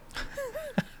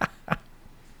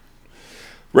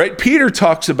 Right? Peter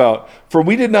talks about, for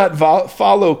we did not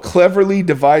follow cleverly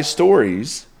devised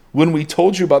stories when we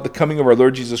told you about the coming of our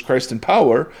Lord Jesus Christ in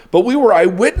power, but we were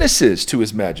eyewitnesses to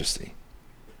his majesty.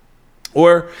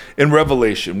 Or in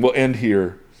Revelation, we'll end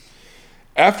here.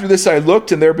 After this I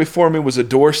looked, and there before me was a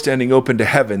door standing open to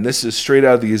heaven. This is straight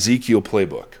out of the Ezekiel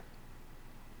playbook.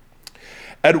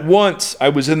 At once I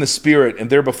was in the Spirit, and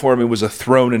there before me was a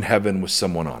throne in heaven with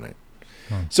someone on it.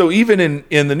 So even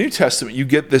in the New Testament, you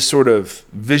get this sort of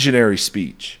visionary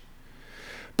speech.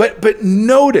 But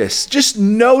notice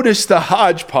the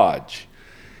hodgepodge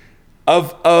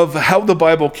of how the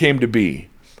Bible came to be.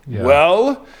 Yeah.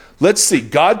 Well, let's see.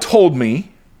 God told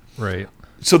me. Right.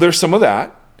 So there's some of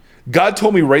that. God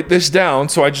told me write this down,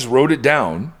 so I just wrote it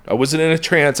down. I wasn't in a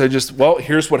trance.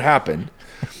 Here's what happened.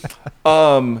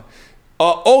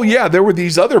 Oh yeah, there were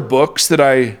these other books that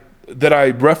I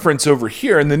reference over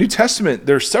here in the New Testament.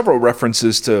 There's several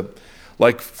references to,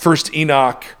 like First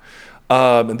Enoch,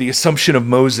 and the Assumption of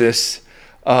Moses.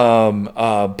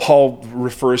 Paul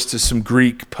refers to some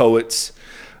Greek poets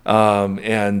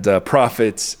and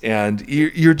prophets, and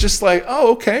you're just like,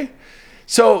 oh, okay.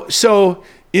 So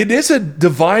it is a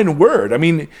divine word. I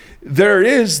mean, there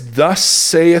is "Thus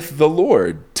saith the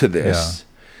Lord" to this.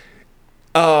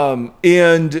 Yeah.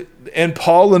 And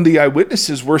Paul and the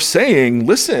eyewitnesses were saying,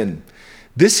 listen,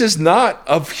 this is not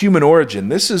of human origin.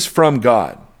 This is from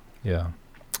God. Yeah.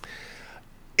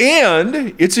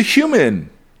 And it's a human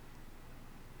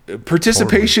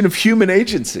participation of human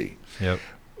agency. Yep.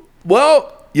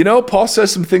 Well, Paul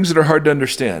says some things that are hard to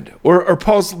understand. Or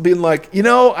Paul's being like, I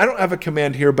don't have a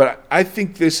command here, but I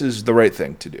think this is the right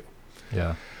thing to do.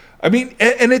 Yeah. I mean,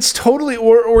 and it's totally,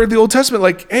 or the Old Testament,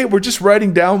 like, hey, we're just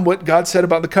writing down what God said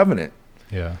about the covenant.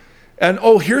 Yeah. And,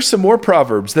 here's some more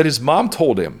Proverbs that his mom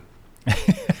told him.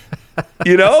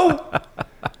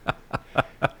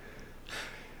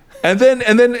 And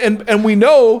we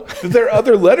know that there are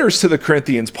other letters to the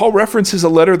Corinthians. Paul references a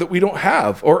letter that we don't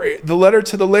have, or the letter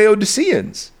to the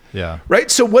Laodiceans. Yeah.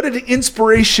 Right? So what did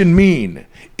inspiration mean?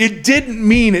 It didn't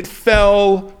mean it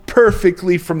fell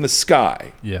perfectly from the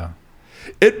sky. Yeah.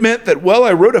 It meant that,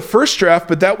 I wrote a first draft,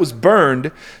 but that was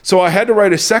burned. So I had to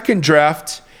write a second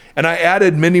draft, and I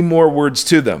added many more words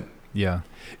to them. Yeah.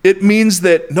 It means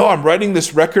that, no, I'm writing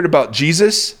this record about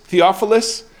Jesus,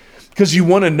 Theophilus, because you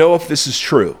want to know if this is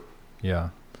true. Yeah.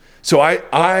 So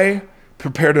I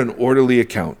prepared an orderly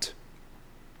account.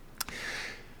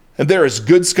 And there is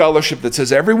good scholarship that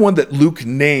says everyone that Luke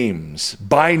names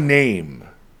by name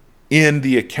in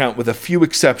the account, with a few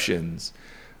exceptions,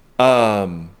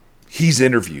 he's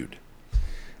interviewed.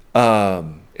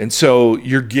 And so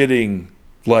you're getting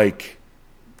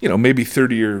maybe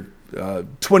 30 or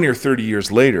 20 or 30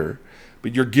 years later,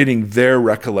 but you're getting their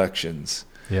recollections.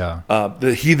 Yeah.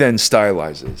 That he then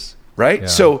stylizes, right? Yeah.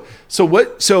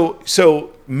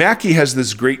 So Mackey has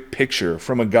this great picture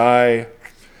from a guy,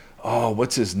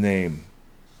 what's his name?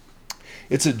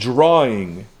 It's a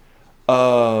drawing,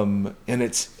 and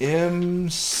it's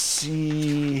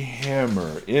MC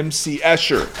Hammer, MC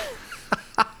Escher.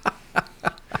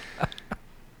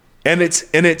 and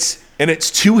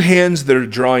it's two hands that are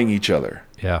drawing each other.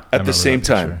 Yeah. At the same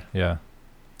time. Yeah.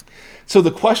 So the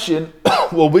question,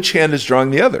 which hand is drawing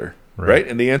the other, right?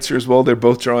 And the answer is, they're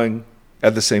both drawing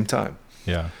at the same time.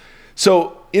 Yeah.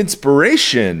 So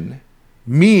inspiration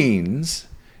means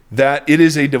that it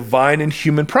is a divine and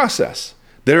human process.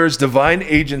 There is divine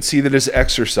agency that is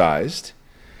exercised,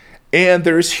 and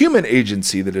there is human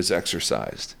agency that is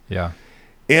exercised. Yeah.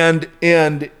 And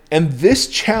this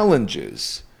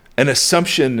challenges an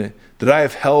assumption that I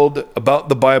have held about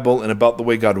the Bible and about the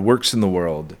way God works in the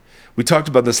world. We talked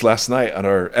about this last night on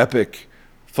our epic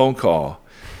phone call,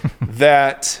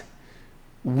 that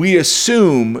we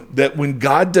assume that when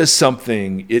God does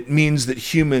something, it means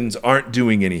that humans aren't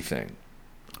doing anything,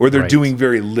 or they're doing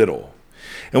very little.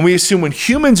 And we assume when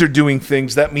humans are doing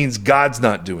things, that means God's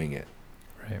not doing it.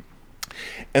 Right.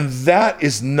 And that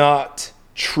is not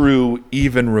true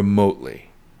even remotely.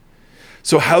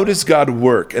 So how does God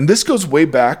work? And this goes way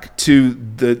back to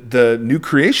the new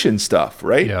creation stuff,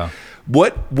 right? Yeah.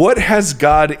 What has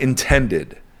God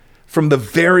intended from the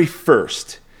very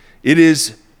first? It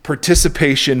is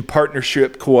participation,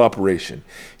 partnership, cooperation.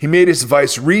 He made us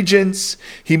vice regents.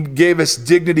 He gave us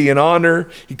dignity and honor.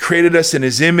 He created us in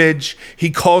his image. He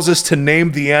calls us to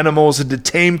name the animals and to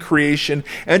tame creation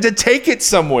and to take it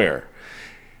somewhere.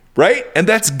 Right? And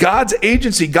that's God's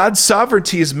agency. God's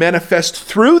sovereignty is manifest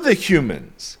through the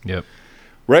humans. Yep.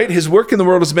 Right? His work in the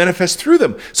world is manifest through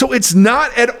them. So it's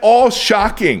not at all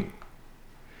shocking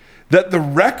that the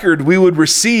record we would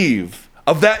receive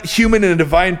of that human and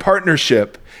divine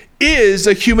partnership is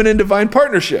a human and divine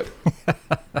partnership.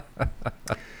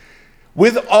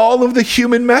 With all of the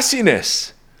human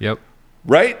messiness. Yep.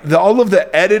 Right? All of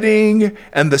the editing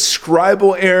and the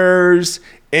scribal errors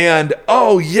and,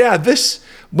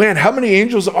 how many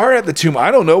angels are at the tomb? I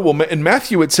don't know. Well, in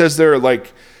Matthew, it says there are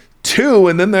like 2,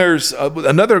 and then there's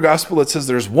another gospel that says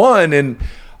there's 1, and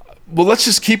let's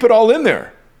just keep it all in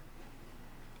there.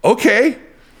 Okay.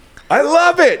 I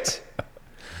love it.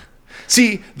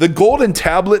 See, the golden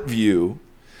tablet view,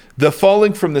 the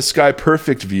falling from the sky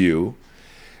perfect view,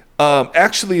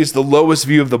 actually is the lowest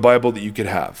view of the Bible that you could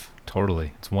have.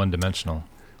 Totally. It's one-dimensional.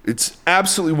 It's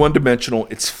absolutely one-dimensional.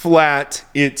 It's flat.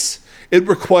 It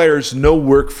requires no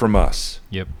work from us.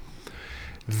 Yep.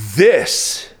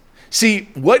 This See,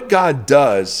 what God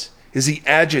does is he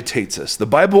agitates us. The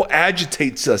Bible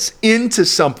agitates us into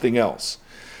something else,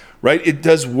 right? It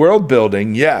does world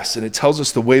building, yes, and it tells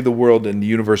us the way the world and the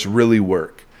universe really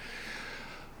work.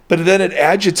 But then it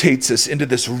agitates us into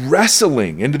this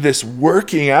wrestling, into this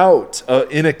working out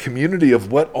in a community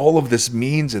of what all of this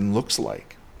means and looks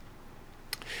like.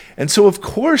 And so, of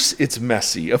course, it's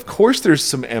messy. Of course, there's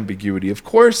some ambiguity. Of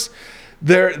course,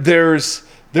 there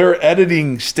are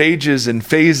editing stages and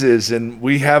phases, and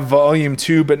we have volume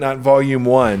 2, but not volume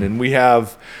 1. And we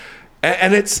have,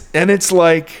 and it's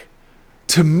like,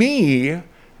 to me,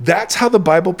 that's how the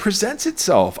Bible presents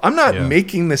itself. I'm not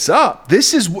making this up.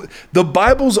 This is the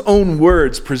Bible's own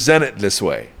words present it this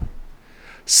way.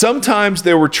 Sometimes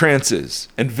there were trances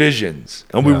and visions,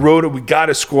 and we got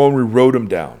a scroll and we wrote them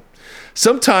down.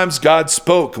 Sometimes God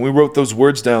spoke and we wrote those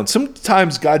words down.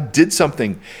 Sometimes God did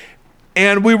something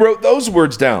and we wrote those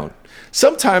words down.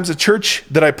 Sometimes a church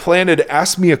that I planted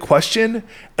asked me a question and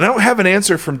I don't have an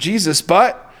answer from Jesus,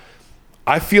 but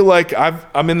I feel like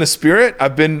I'm in the Spirit.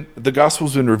 The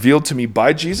gospel's been revealed to me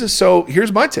by Jesus. So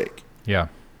here's my take. Yeah.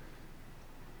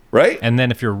 Right? And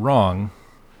then if you're wrong,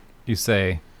 you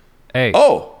say, hey,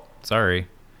 sorry.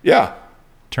 Yeah.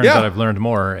 Turns out I've learned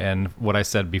more. And what I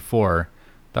said before,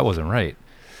 that wasn't right.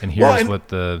 And here's what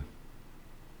that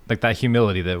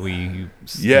humility that we're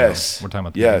talking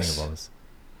about the beginning of all this.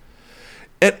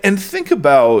 And think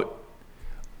about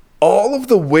all of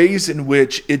the ways in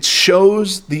which it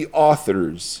shows the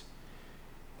authors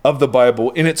of the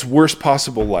Bible in its worst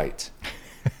possible light.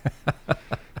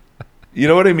 You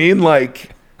know what I mean? Like,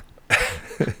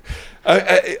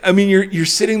 I mean, you're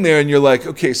sitting there and you're like,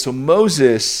 okay, so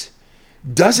Moses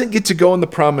doesn't get to go in the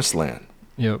promised land.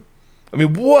 Yep. I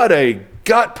mean, what a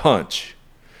gut punch.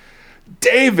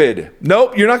 David,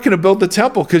 nope, you're not going to build the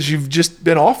temple because you've just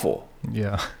been awful.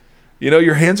 Yeah.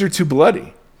 Your hands are too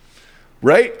bloody.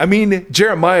 Right? I mean,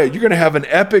 Jeremiah, you're going to have an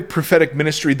epic prophetic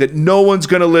ministry that no one's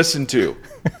going to listen to.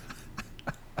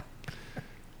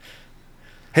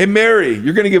 Hey, Mary,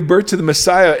 you're going to give birth to the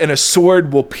Messiah and a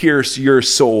sword will pierce your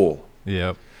soul.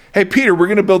 Yep. Hey, Peter, we're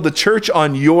going to build the church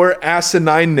on your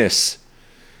asinineness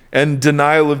and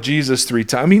denial of Jesus 3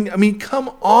 times. I mean, come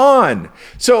on.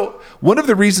 So one of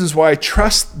the reasons why I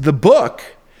trust the book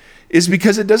is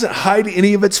because it doesn't hide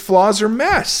any of its flaws or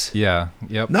mess. Yeah.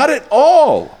 Yep. Not at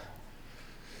all.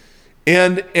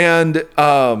 And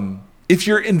if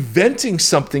you're inventing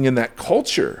something in that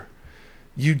culture,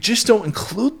 you just don't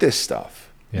include this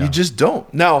stuff. Yeah. You just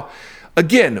don't. Now,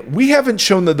 again, we haven't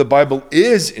shown that the Bible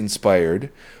is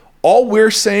inspired. All we're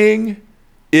saying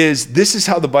is this is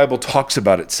how the Bible talks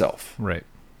about itself. Right.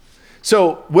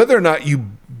 So whether or not you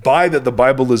buy that the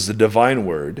Bible is the divine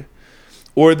word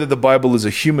or that the Bible is a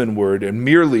human word and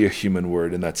merely a human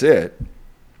word and that's it,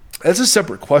 that's a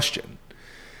separate question.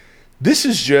 This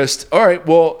is just, all right,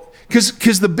 well,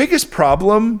 because the biggest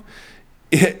problem,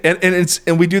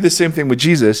 and we do the same thing with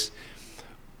Jesus,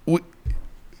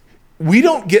 we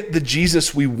don't get the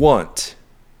Jesus we want.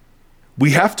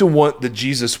 We have to want the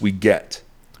Jesus we get.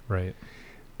 Right.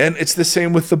 And it's the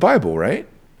same with the Bible, right?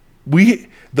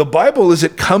 The Bible, as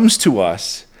it comes to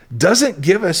us, doesn't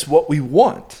give us what we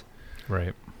want.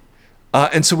 Right.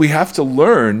 And so we have to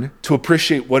learn to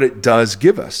appreciate what it does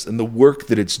give us and the work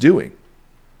that it's doing.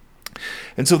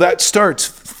 And so that starts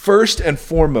first and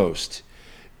foremost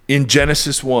in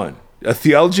Genesis 1. A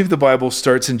theology of the Bible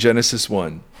starts in Genesis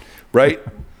 1, right?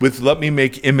 With let me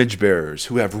make image bearers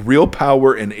who have real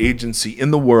power and agency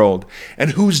in the world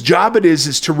and whose job it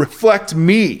is to reflect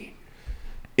me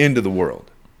into the world.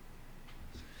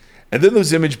 And then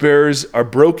those image bearers are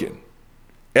broken.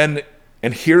 And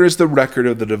here is the record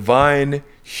of the divine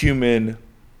human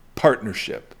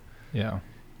partnership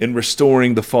in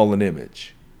restoring the fallen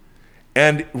image.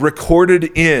 And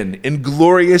recorded in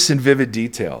glorious and vivid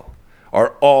detail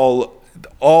are all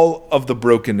of the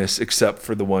brokenness except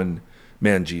for the one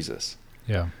man, Jesus.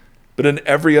 Yeah. But in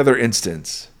every other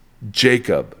instance,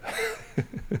 Jacob,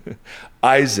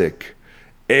 Isaac,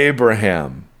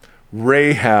 Abraham,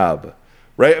 Rahab,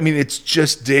 right? I mean, it's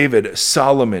just David,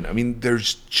 Solomon. I mean,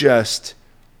 there's just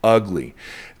ugly.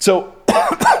 So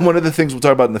one of the things we'll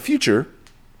talk about in the future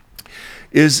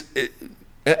is,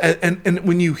 and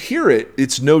when you hear it,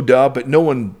 it's no duh, but no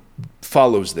one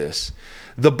follows this.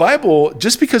 The Bible,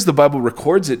 just because the Bible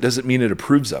records it doesn't mean it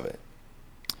approves of it.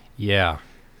 Yeah.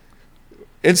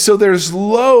 And so there's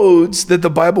loads that the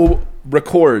Bible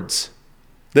records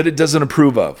that it doesn't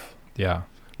approve of. Yeah.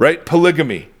 Right?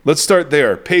 Polygamy. Let's start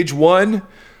there. Page 1,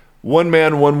 one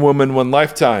man, one woman, one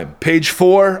lifetime. Page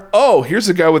 4, here's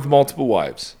a guy with multiple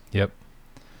wives. Yep.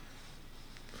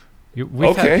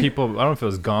 We've had people, I don't know if it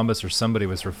was Gombas or somebody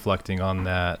was reflecting on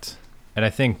that And I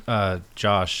think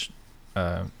Josh,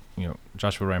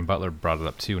 Joshua Ryan Butler brought it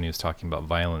up too when he was talking about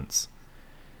violence,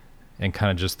 and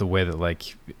kind of just the way that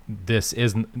like this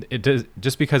isn't. It does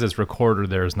just because it's recorded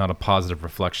there is not a positive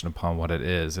reflection upon what it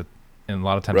is. And a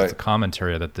lot of times it's a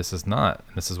commentary that this is not.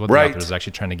 And this is what the author is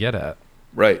actually trying to get at.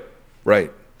 Right.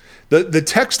 The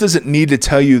text doesn't need to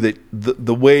tell you that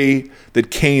the way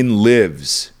that Cain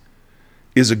lives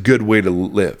is a good way to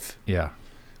live. Yeah.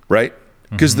 Right?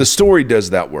 Because the story does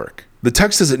that work. The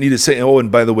text doesn't need to say, oh,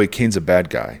 and by the way, Cain's a bad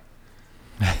guy.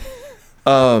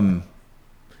 And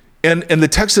the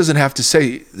text doesn't have to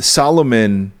say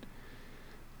Solomon.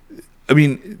 I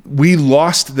mean, we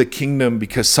lost the kingdom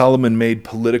because Solomon made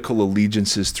political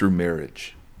allegiances through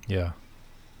marriage. Yeah.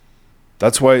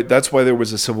 That's why there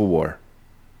was a civil war.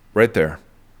 Right there.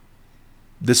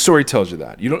 The story tells you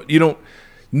that. You don't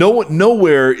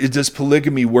nowhere does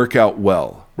polygamy work out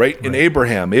well, right? In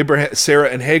Abraham, Sarah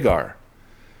and Hagar.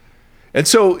 And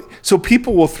so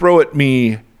people will throw at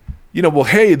me, well,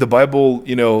 hey, the Bible,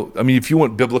 if you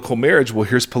want biblical marriage, well,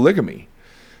 here's polygamy.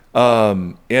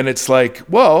 And it's like,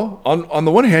 well, on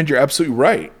the one hand, you're absolutely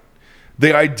right.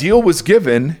 The ideal was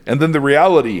given, and then the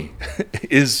reality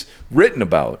is written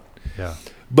about. Yeah.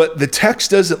 But the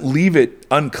text doesn't leave it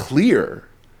unclear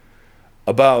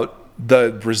about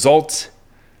the result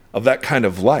of that kind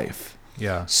of life.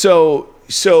 Yeah. So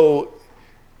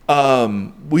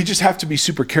we just have to be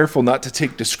super careful not to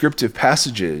take descriptive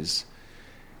passages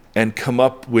and come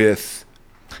up with,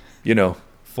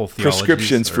 full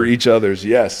prescriptions for each other's.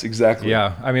 Yes, exactly.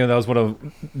 Yeah. I mean, that was one of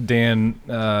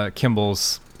Dan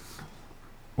Kimball's,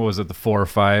 what was it, the 4 or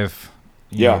 5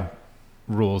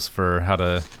 rules for how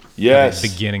to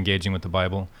begin engaging with the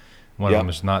Bible. One of them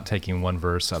is not taking one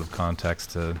verse out of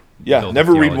context to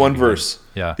never read one verse.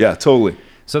 Yeah, totally.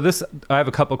 So I have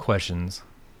a couple questions.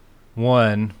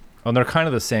 One, they're kind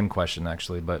of the same question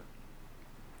actually, but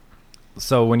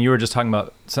so when you were just talking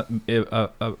about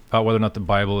whether or not the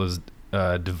Bible is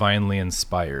divinely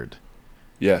inspired.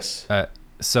 Yes.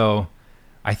 So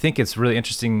I think it's really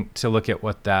interesting to look at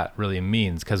what that really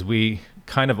means, because we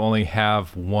kind of only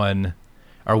have one.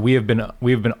 Or we have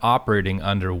been operating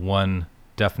under one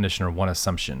definition or one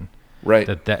assumption, right?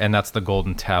 And that's the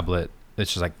golden tablet.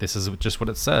 It's just like, this is just what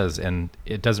it says, and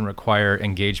it doesn't require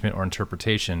engagement or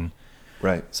interpretation,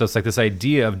 right? So it's like this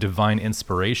idea of divine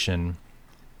inspiration,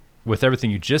 with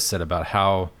everything you just said about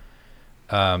how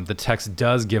the text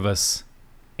does give us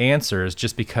answers,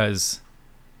 just because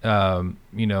quote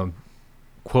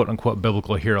unquote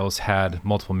biblical heroes had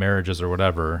multiple marriages or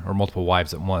whatever, or multiple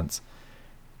wives at once.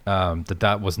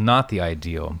 That was not the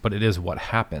ideal, but it is what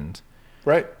happened.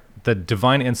 Right. The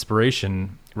divine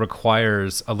inspiration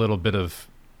requires a little bit of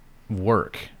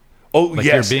work. Oh, like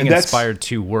yes. You're being inspired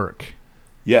to work.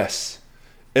 Yes.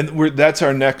 And that's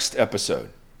our next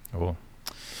episode. Oh.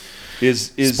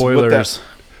 Is spoilers.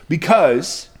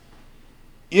 Because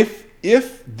if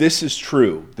this is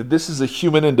true, that this is a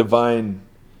human and divine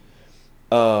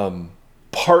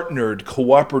partnered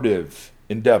cooperative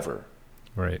endeavor.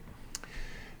 Right.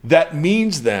 That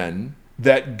means then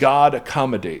that God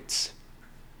accommodates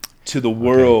to the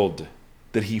world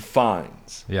that he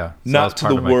finds. Yeah. So not to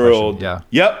the world. Question.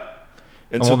 Yeah. Yep.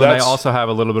 And so then I also have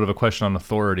a little bit of a question on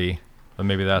authority, but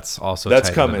maybe that's also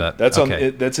coming. That's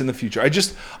that's in the future.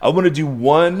 I want to do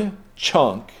one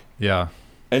chunk. Yeah.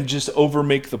 And just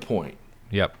overmake the point.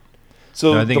 Yep.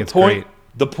 So I think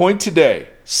the point today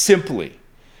simply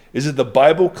is that the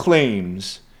Bible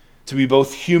claims to be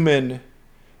both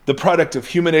the product of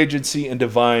human agency and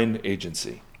divine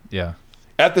agency. Yeah.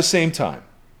 At the same time.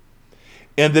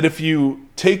 And that if you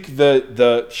take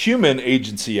the human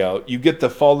agency out, you get the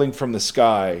falling from the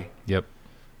sky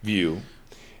view.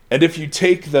 And if you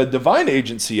take the divine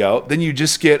agency out, then you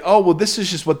just get, this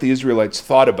is just what the Israelites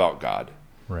thought about God.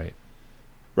 Right.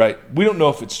 Right. We don't know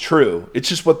if it's true. It's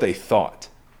just what they thought.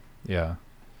 Yeah.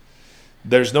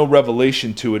 There's no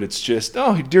revelation to it. It's just,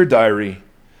 dear diary,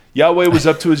 Yahweh was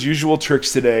up to his usual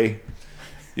tricks today.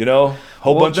 Whole bunch of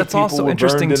people were burned. That's also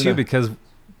interesting too, because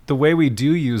the way we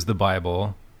do use the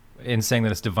Bible in saying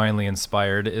that it's divinely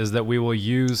inspired is that we will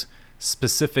use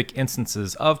specific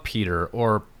instances of Peter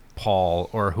or Paul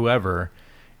or whoever,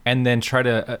 and then try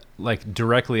to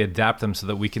directly adapt them so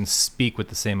that we can speak with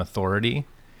the same authority.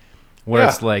 Where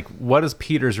it's like, what is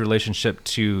Peter's relationship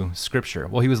to Scripture?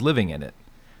 Well, he was living in it.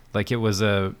 Like it's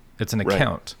an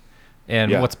account.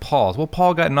 And what's Paul's? Well,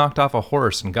 Paul got knocked off a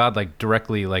horse, and God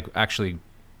directly actually.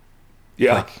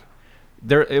 Yeah.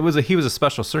 He was a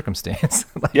special circumstance.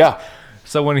 Yeah.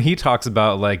 So when he talks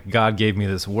about God gave me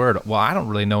this word, well, I don't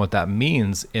really know what that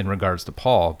means in regards to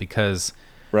Paul, because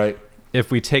right. If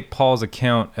we take Paul's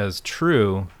account as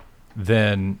true,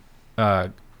 then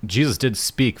Jesus did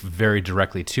speak very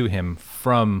directly to him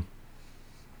from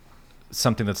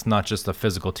something that's not just a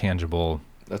physical, tangible,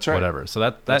 That's right. whatever. So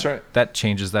That's right. that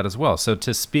changes that as well. So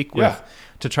to speak with, Yeah.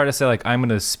 to try to say like, I'm going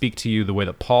to speak to you the way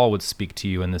that Paul would speak to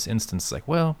you in this instance, like,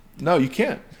 well, No, you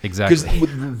can't. exactly.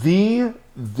 Because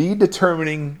the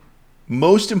determining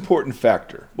most important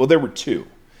factor, well, there were two,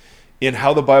 in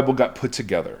how the Bible got put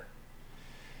together,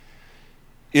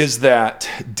 is that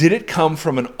did it come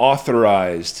from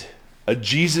a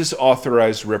Jesus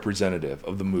authorized representative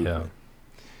of the movement?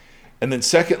 Yeah. And then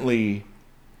secondly,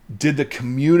 did the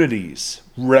communities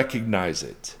recognize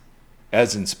it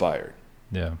as inspired?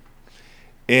 Yeah.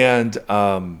 And So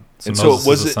and Moses' so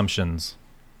was it, assumptions,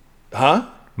 huh?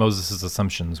 Moses'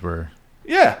 assumptions were,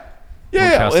 Yeah. We'll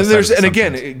Yeah. cast And aside there's, and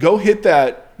assumptions. again, go hit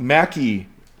that Mackey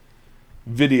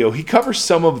video. He covers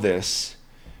some of this.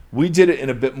 We did it in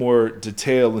a bit more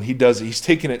detail, and he's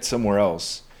taken it somewhere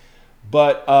else.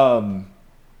 But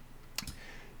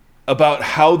about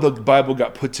how the Bible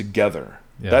got put together.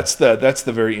 Yeah. That's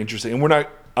the very interesting. And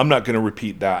I'm not going to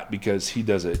repeat that because he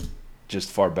does it just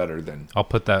far better than. I'll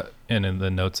put that in the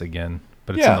notes again,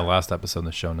 but it's Yeah. in the last episode in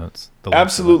the show notes. The link to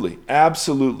Absolutely.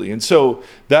 Absolutely. And so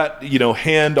that,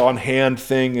 hand on hand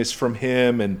thing is from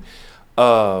him. And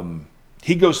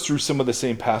he goes through some of the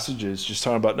same passages, just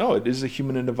talking about, no, it is a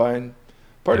human and divine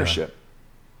partnership.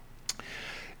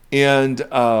 And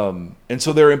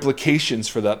so there are implications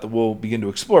for that we'll begin to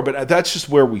explore, but that's just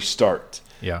where we start.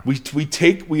 Yeah.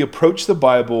 We approach the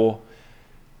Bible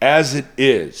as it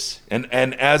is and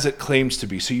as it claims to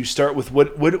be. So you start with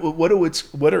what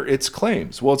are its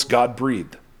claims? Well, it's God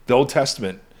breathed. The Old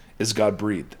Testament is God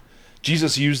breathed.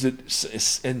 Jesus used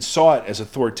it and saw it as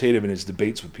authoritative in his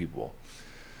debates with people.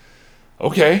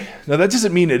 Okay, now that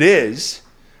doesn't mean it is,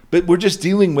 but we're just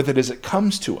dealing with it as it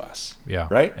comes to us. Yeah.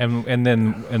 Right? And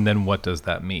then what does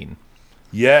that mean?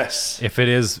 Yes. If it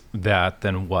is that,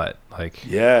 then what? Like,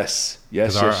 Yes.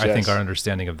 Yes. 'cause Yes. I think yes. our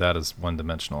understanding of that is one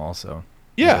dimensional also.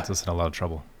 Yeah. It gets us in a lot of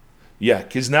trouble. Yeah,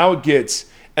 because now it gets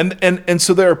and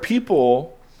so there are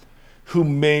people who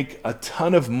make a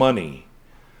ton of money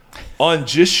on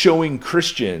just showing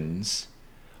Christians,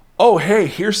 oh hey,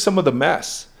 here's some of the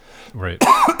mess. Right.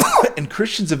 And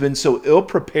Christians have been so ill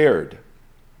prepared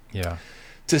Yeah.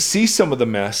 to see some of the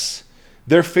mess.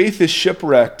 Their faith is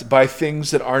shipwrecked by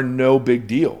things that are no big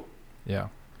deal. Yeah.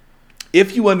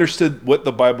 If you understood what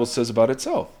the Bible says about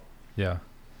itself, Yeah.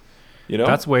 you know?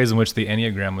 That's ways in which the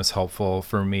Enneagram was helpful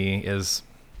for me, is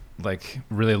like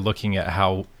really looking at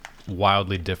how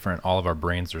wildly different all of our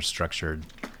brains are structured.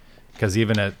 Because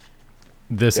even at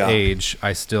this Yeah. age,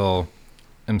 I still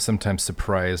am sometimes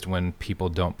surprised when people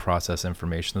don't process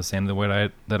information the same the way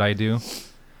that I do.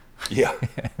 Yeah.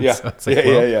 Yeah. So it's like, yeah,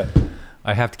 well, yeah.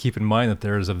 I have to keep in mind that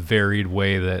there is a varied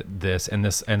way that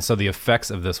and so the effects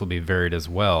of this will be varied as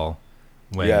well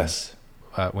when Yes.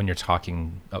 When you're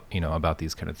talking about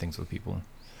these kind of things with people.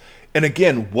 And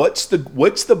again, what's the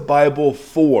Bible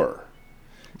for?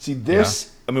 See,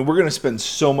 this, I mean, we're going to spend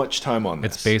so much time on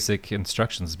this. It's basic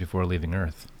instructions before leaving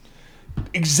Earth.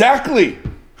 Exactly.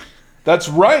 That's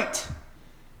right.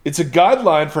 It's a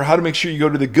guideline for how to make sure you go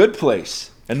to the good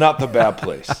place and not the bad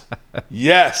place.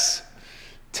 Yes.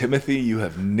 Timothy, you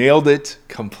have nailed it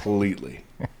completely.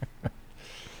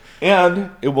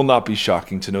 And it will not be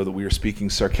shocking to know that we are speaking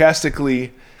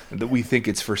sarcastically and that we think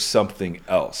it's for something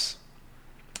else.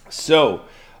 So,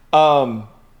 I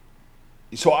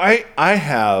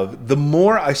have, the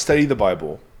more I study the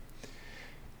Bible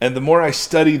and the more I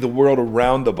study the world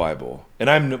around the Bible, and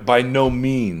I'm by no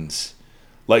means,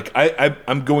 like I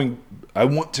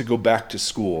want to go back to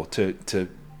school to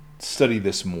study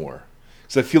this more.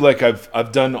 Because I feel like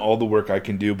I've done all the work I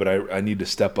can do, but I need to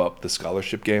step up the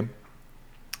scholarship game.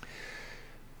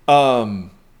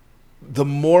 The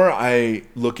more I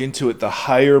look into it, the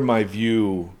higher my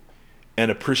view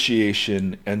and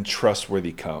appreciation and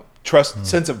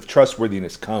sense of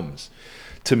trustworthiness comes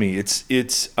to me. It's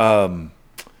and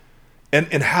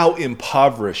how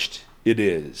impoverished it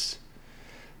is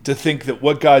to think that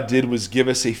what God did was give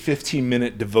us a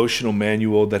 15-minute devotional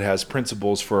manual that has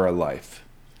principles for our life.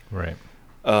 Right.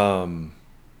 And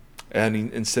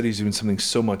instead he's doing something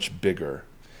so much bigger.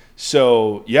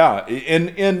 So yeah,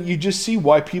 and you just see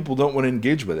why people don't want to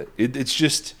engage with it. It's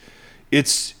just,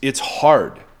 it's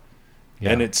hard,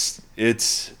 Yeah. and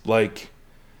it's like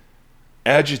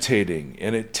agitating,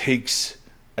 and it takes,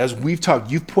 as we've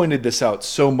talked, you've pointed this out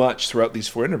so much throughout these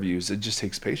 4 interviews. It just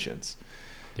takes patience.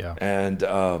 Yeah. And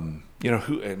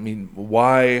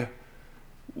why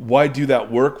do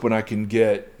that work when I can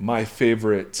get my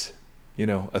favorite,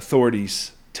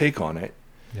 authorities' take on it?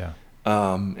 Yeah.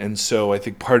 And so I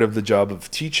think part of the job of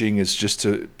teaching is just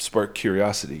to spark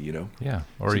curiosity, you know? Yeah.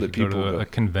 Or So you that could go people to go- a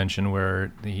convention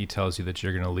where he tells you that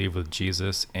you're going to leave with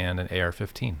Jesus and an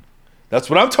AR-15. That's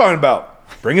what I'm talking about.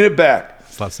 Bringing it back.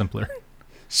 It's a lot simpler.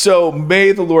 So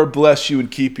may the Lord bless you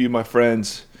and keep you, my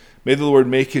friends. May the Lord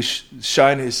may the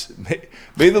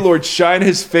Lord shine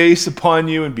his face upon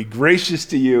you and be gracious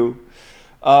to you.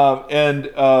 I've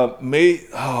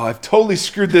totally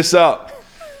screwed this up.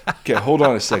 Okay, hold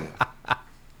on a second.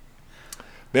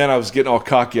 Man, I was getting all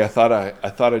cocky. I thought I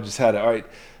just had it. All right.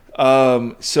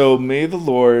 So may the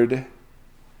Lord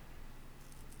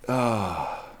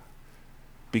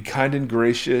be kind and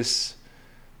gracious.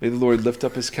 May the Lord lift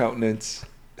up his countenance.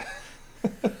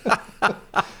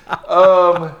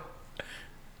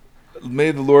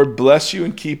 May the Lord bless you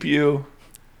and keep you.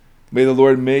 May the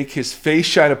Lord make his face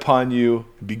shine upon you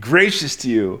and be gracious to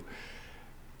you.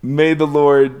 May the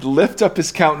Lord lift up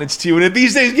his countenance to you and in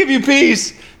these days give you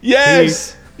peace. Yes.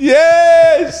 Peace.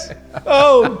 Yes.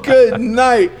 Oh, good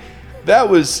night. That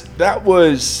was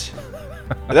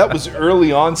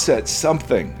early onset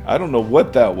something. I don't know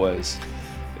what that was.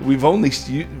 We've only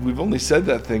said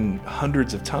that thing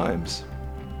hundreds of times.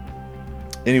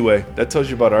 Anyway, that tells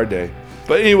you about our day.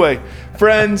 But anyway,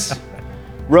 friends,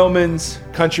 Romans,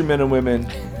 countrymen and women,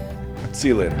 see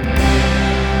you later.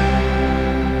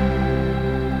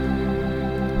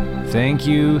 Thank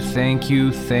you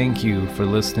for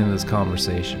listening to this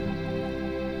conversation.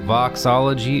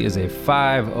 Voxology is a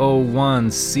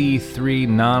 501c3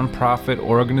 nonprofit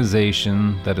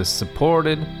organization that is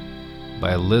supported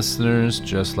by listeners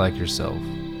just like yourself.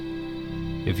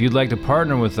 If you'd like to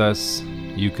partner with us,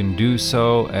 you can do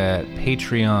so at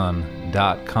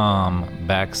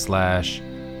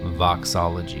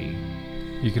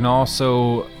patreon.com/Voxology. You can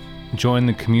also join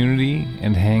the community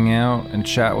and hang out and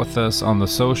chat with us on the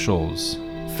socials.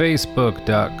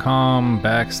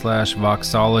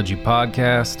 Facebook.com/Voxology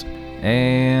Podcast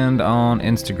and on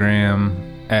Instagram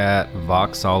at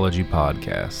Voxology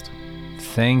Podcast.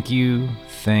 Thank you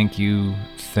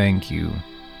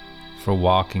for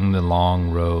walking the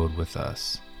long road with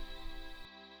us.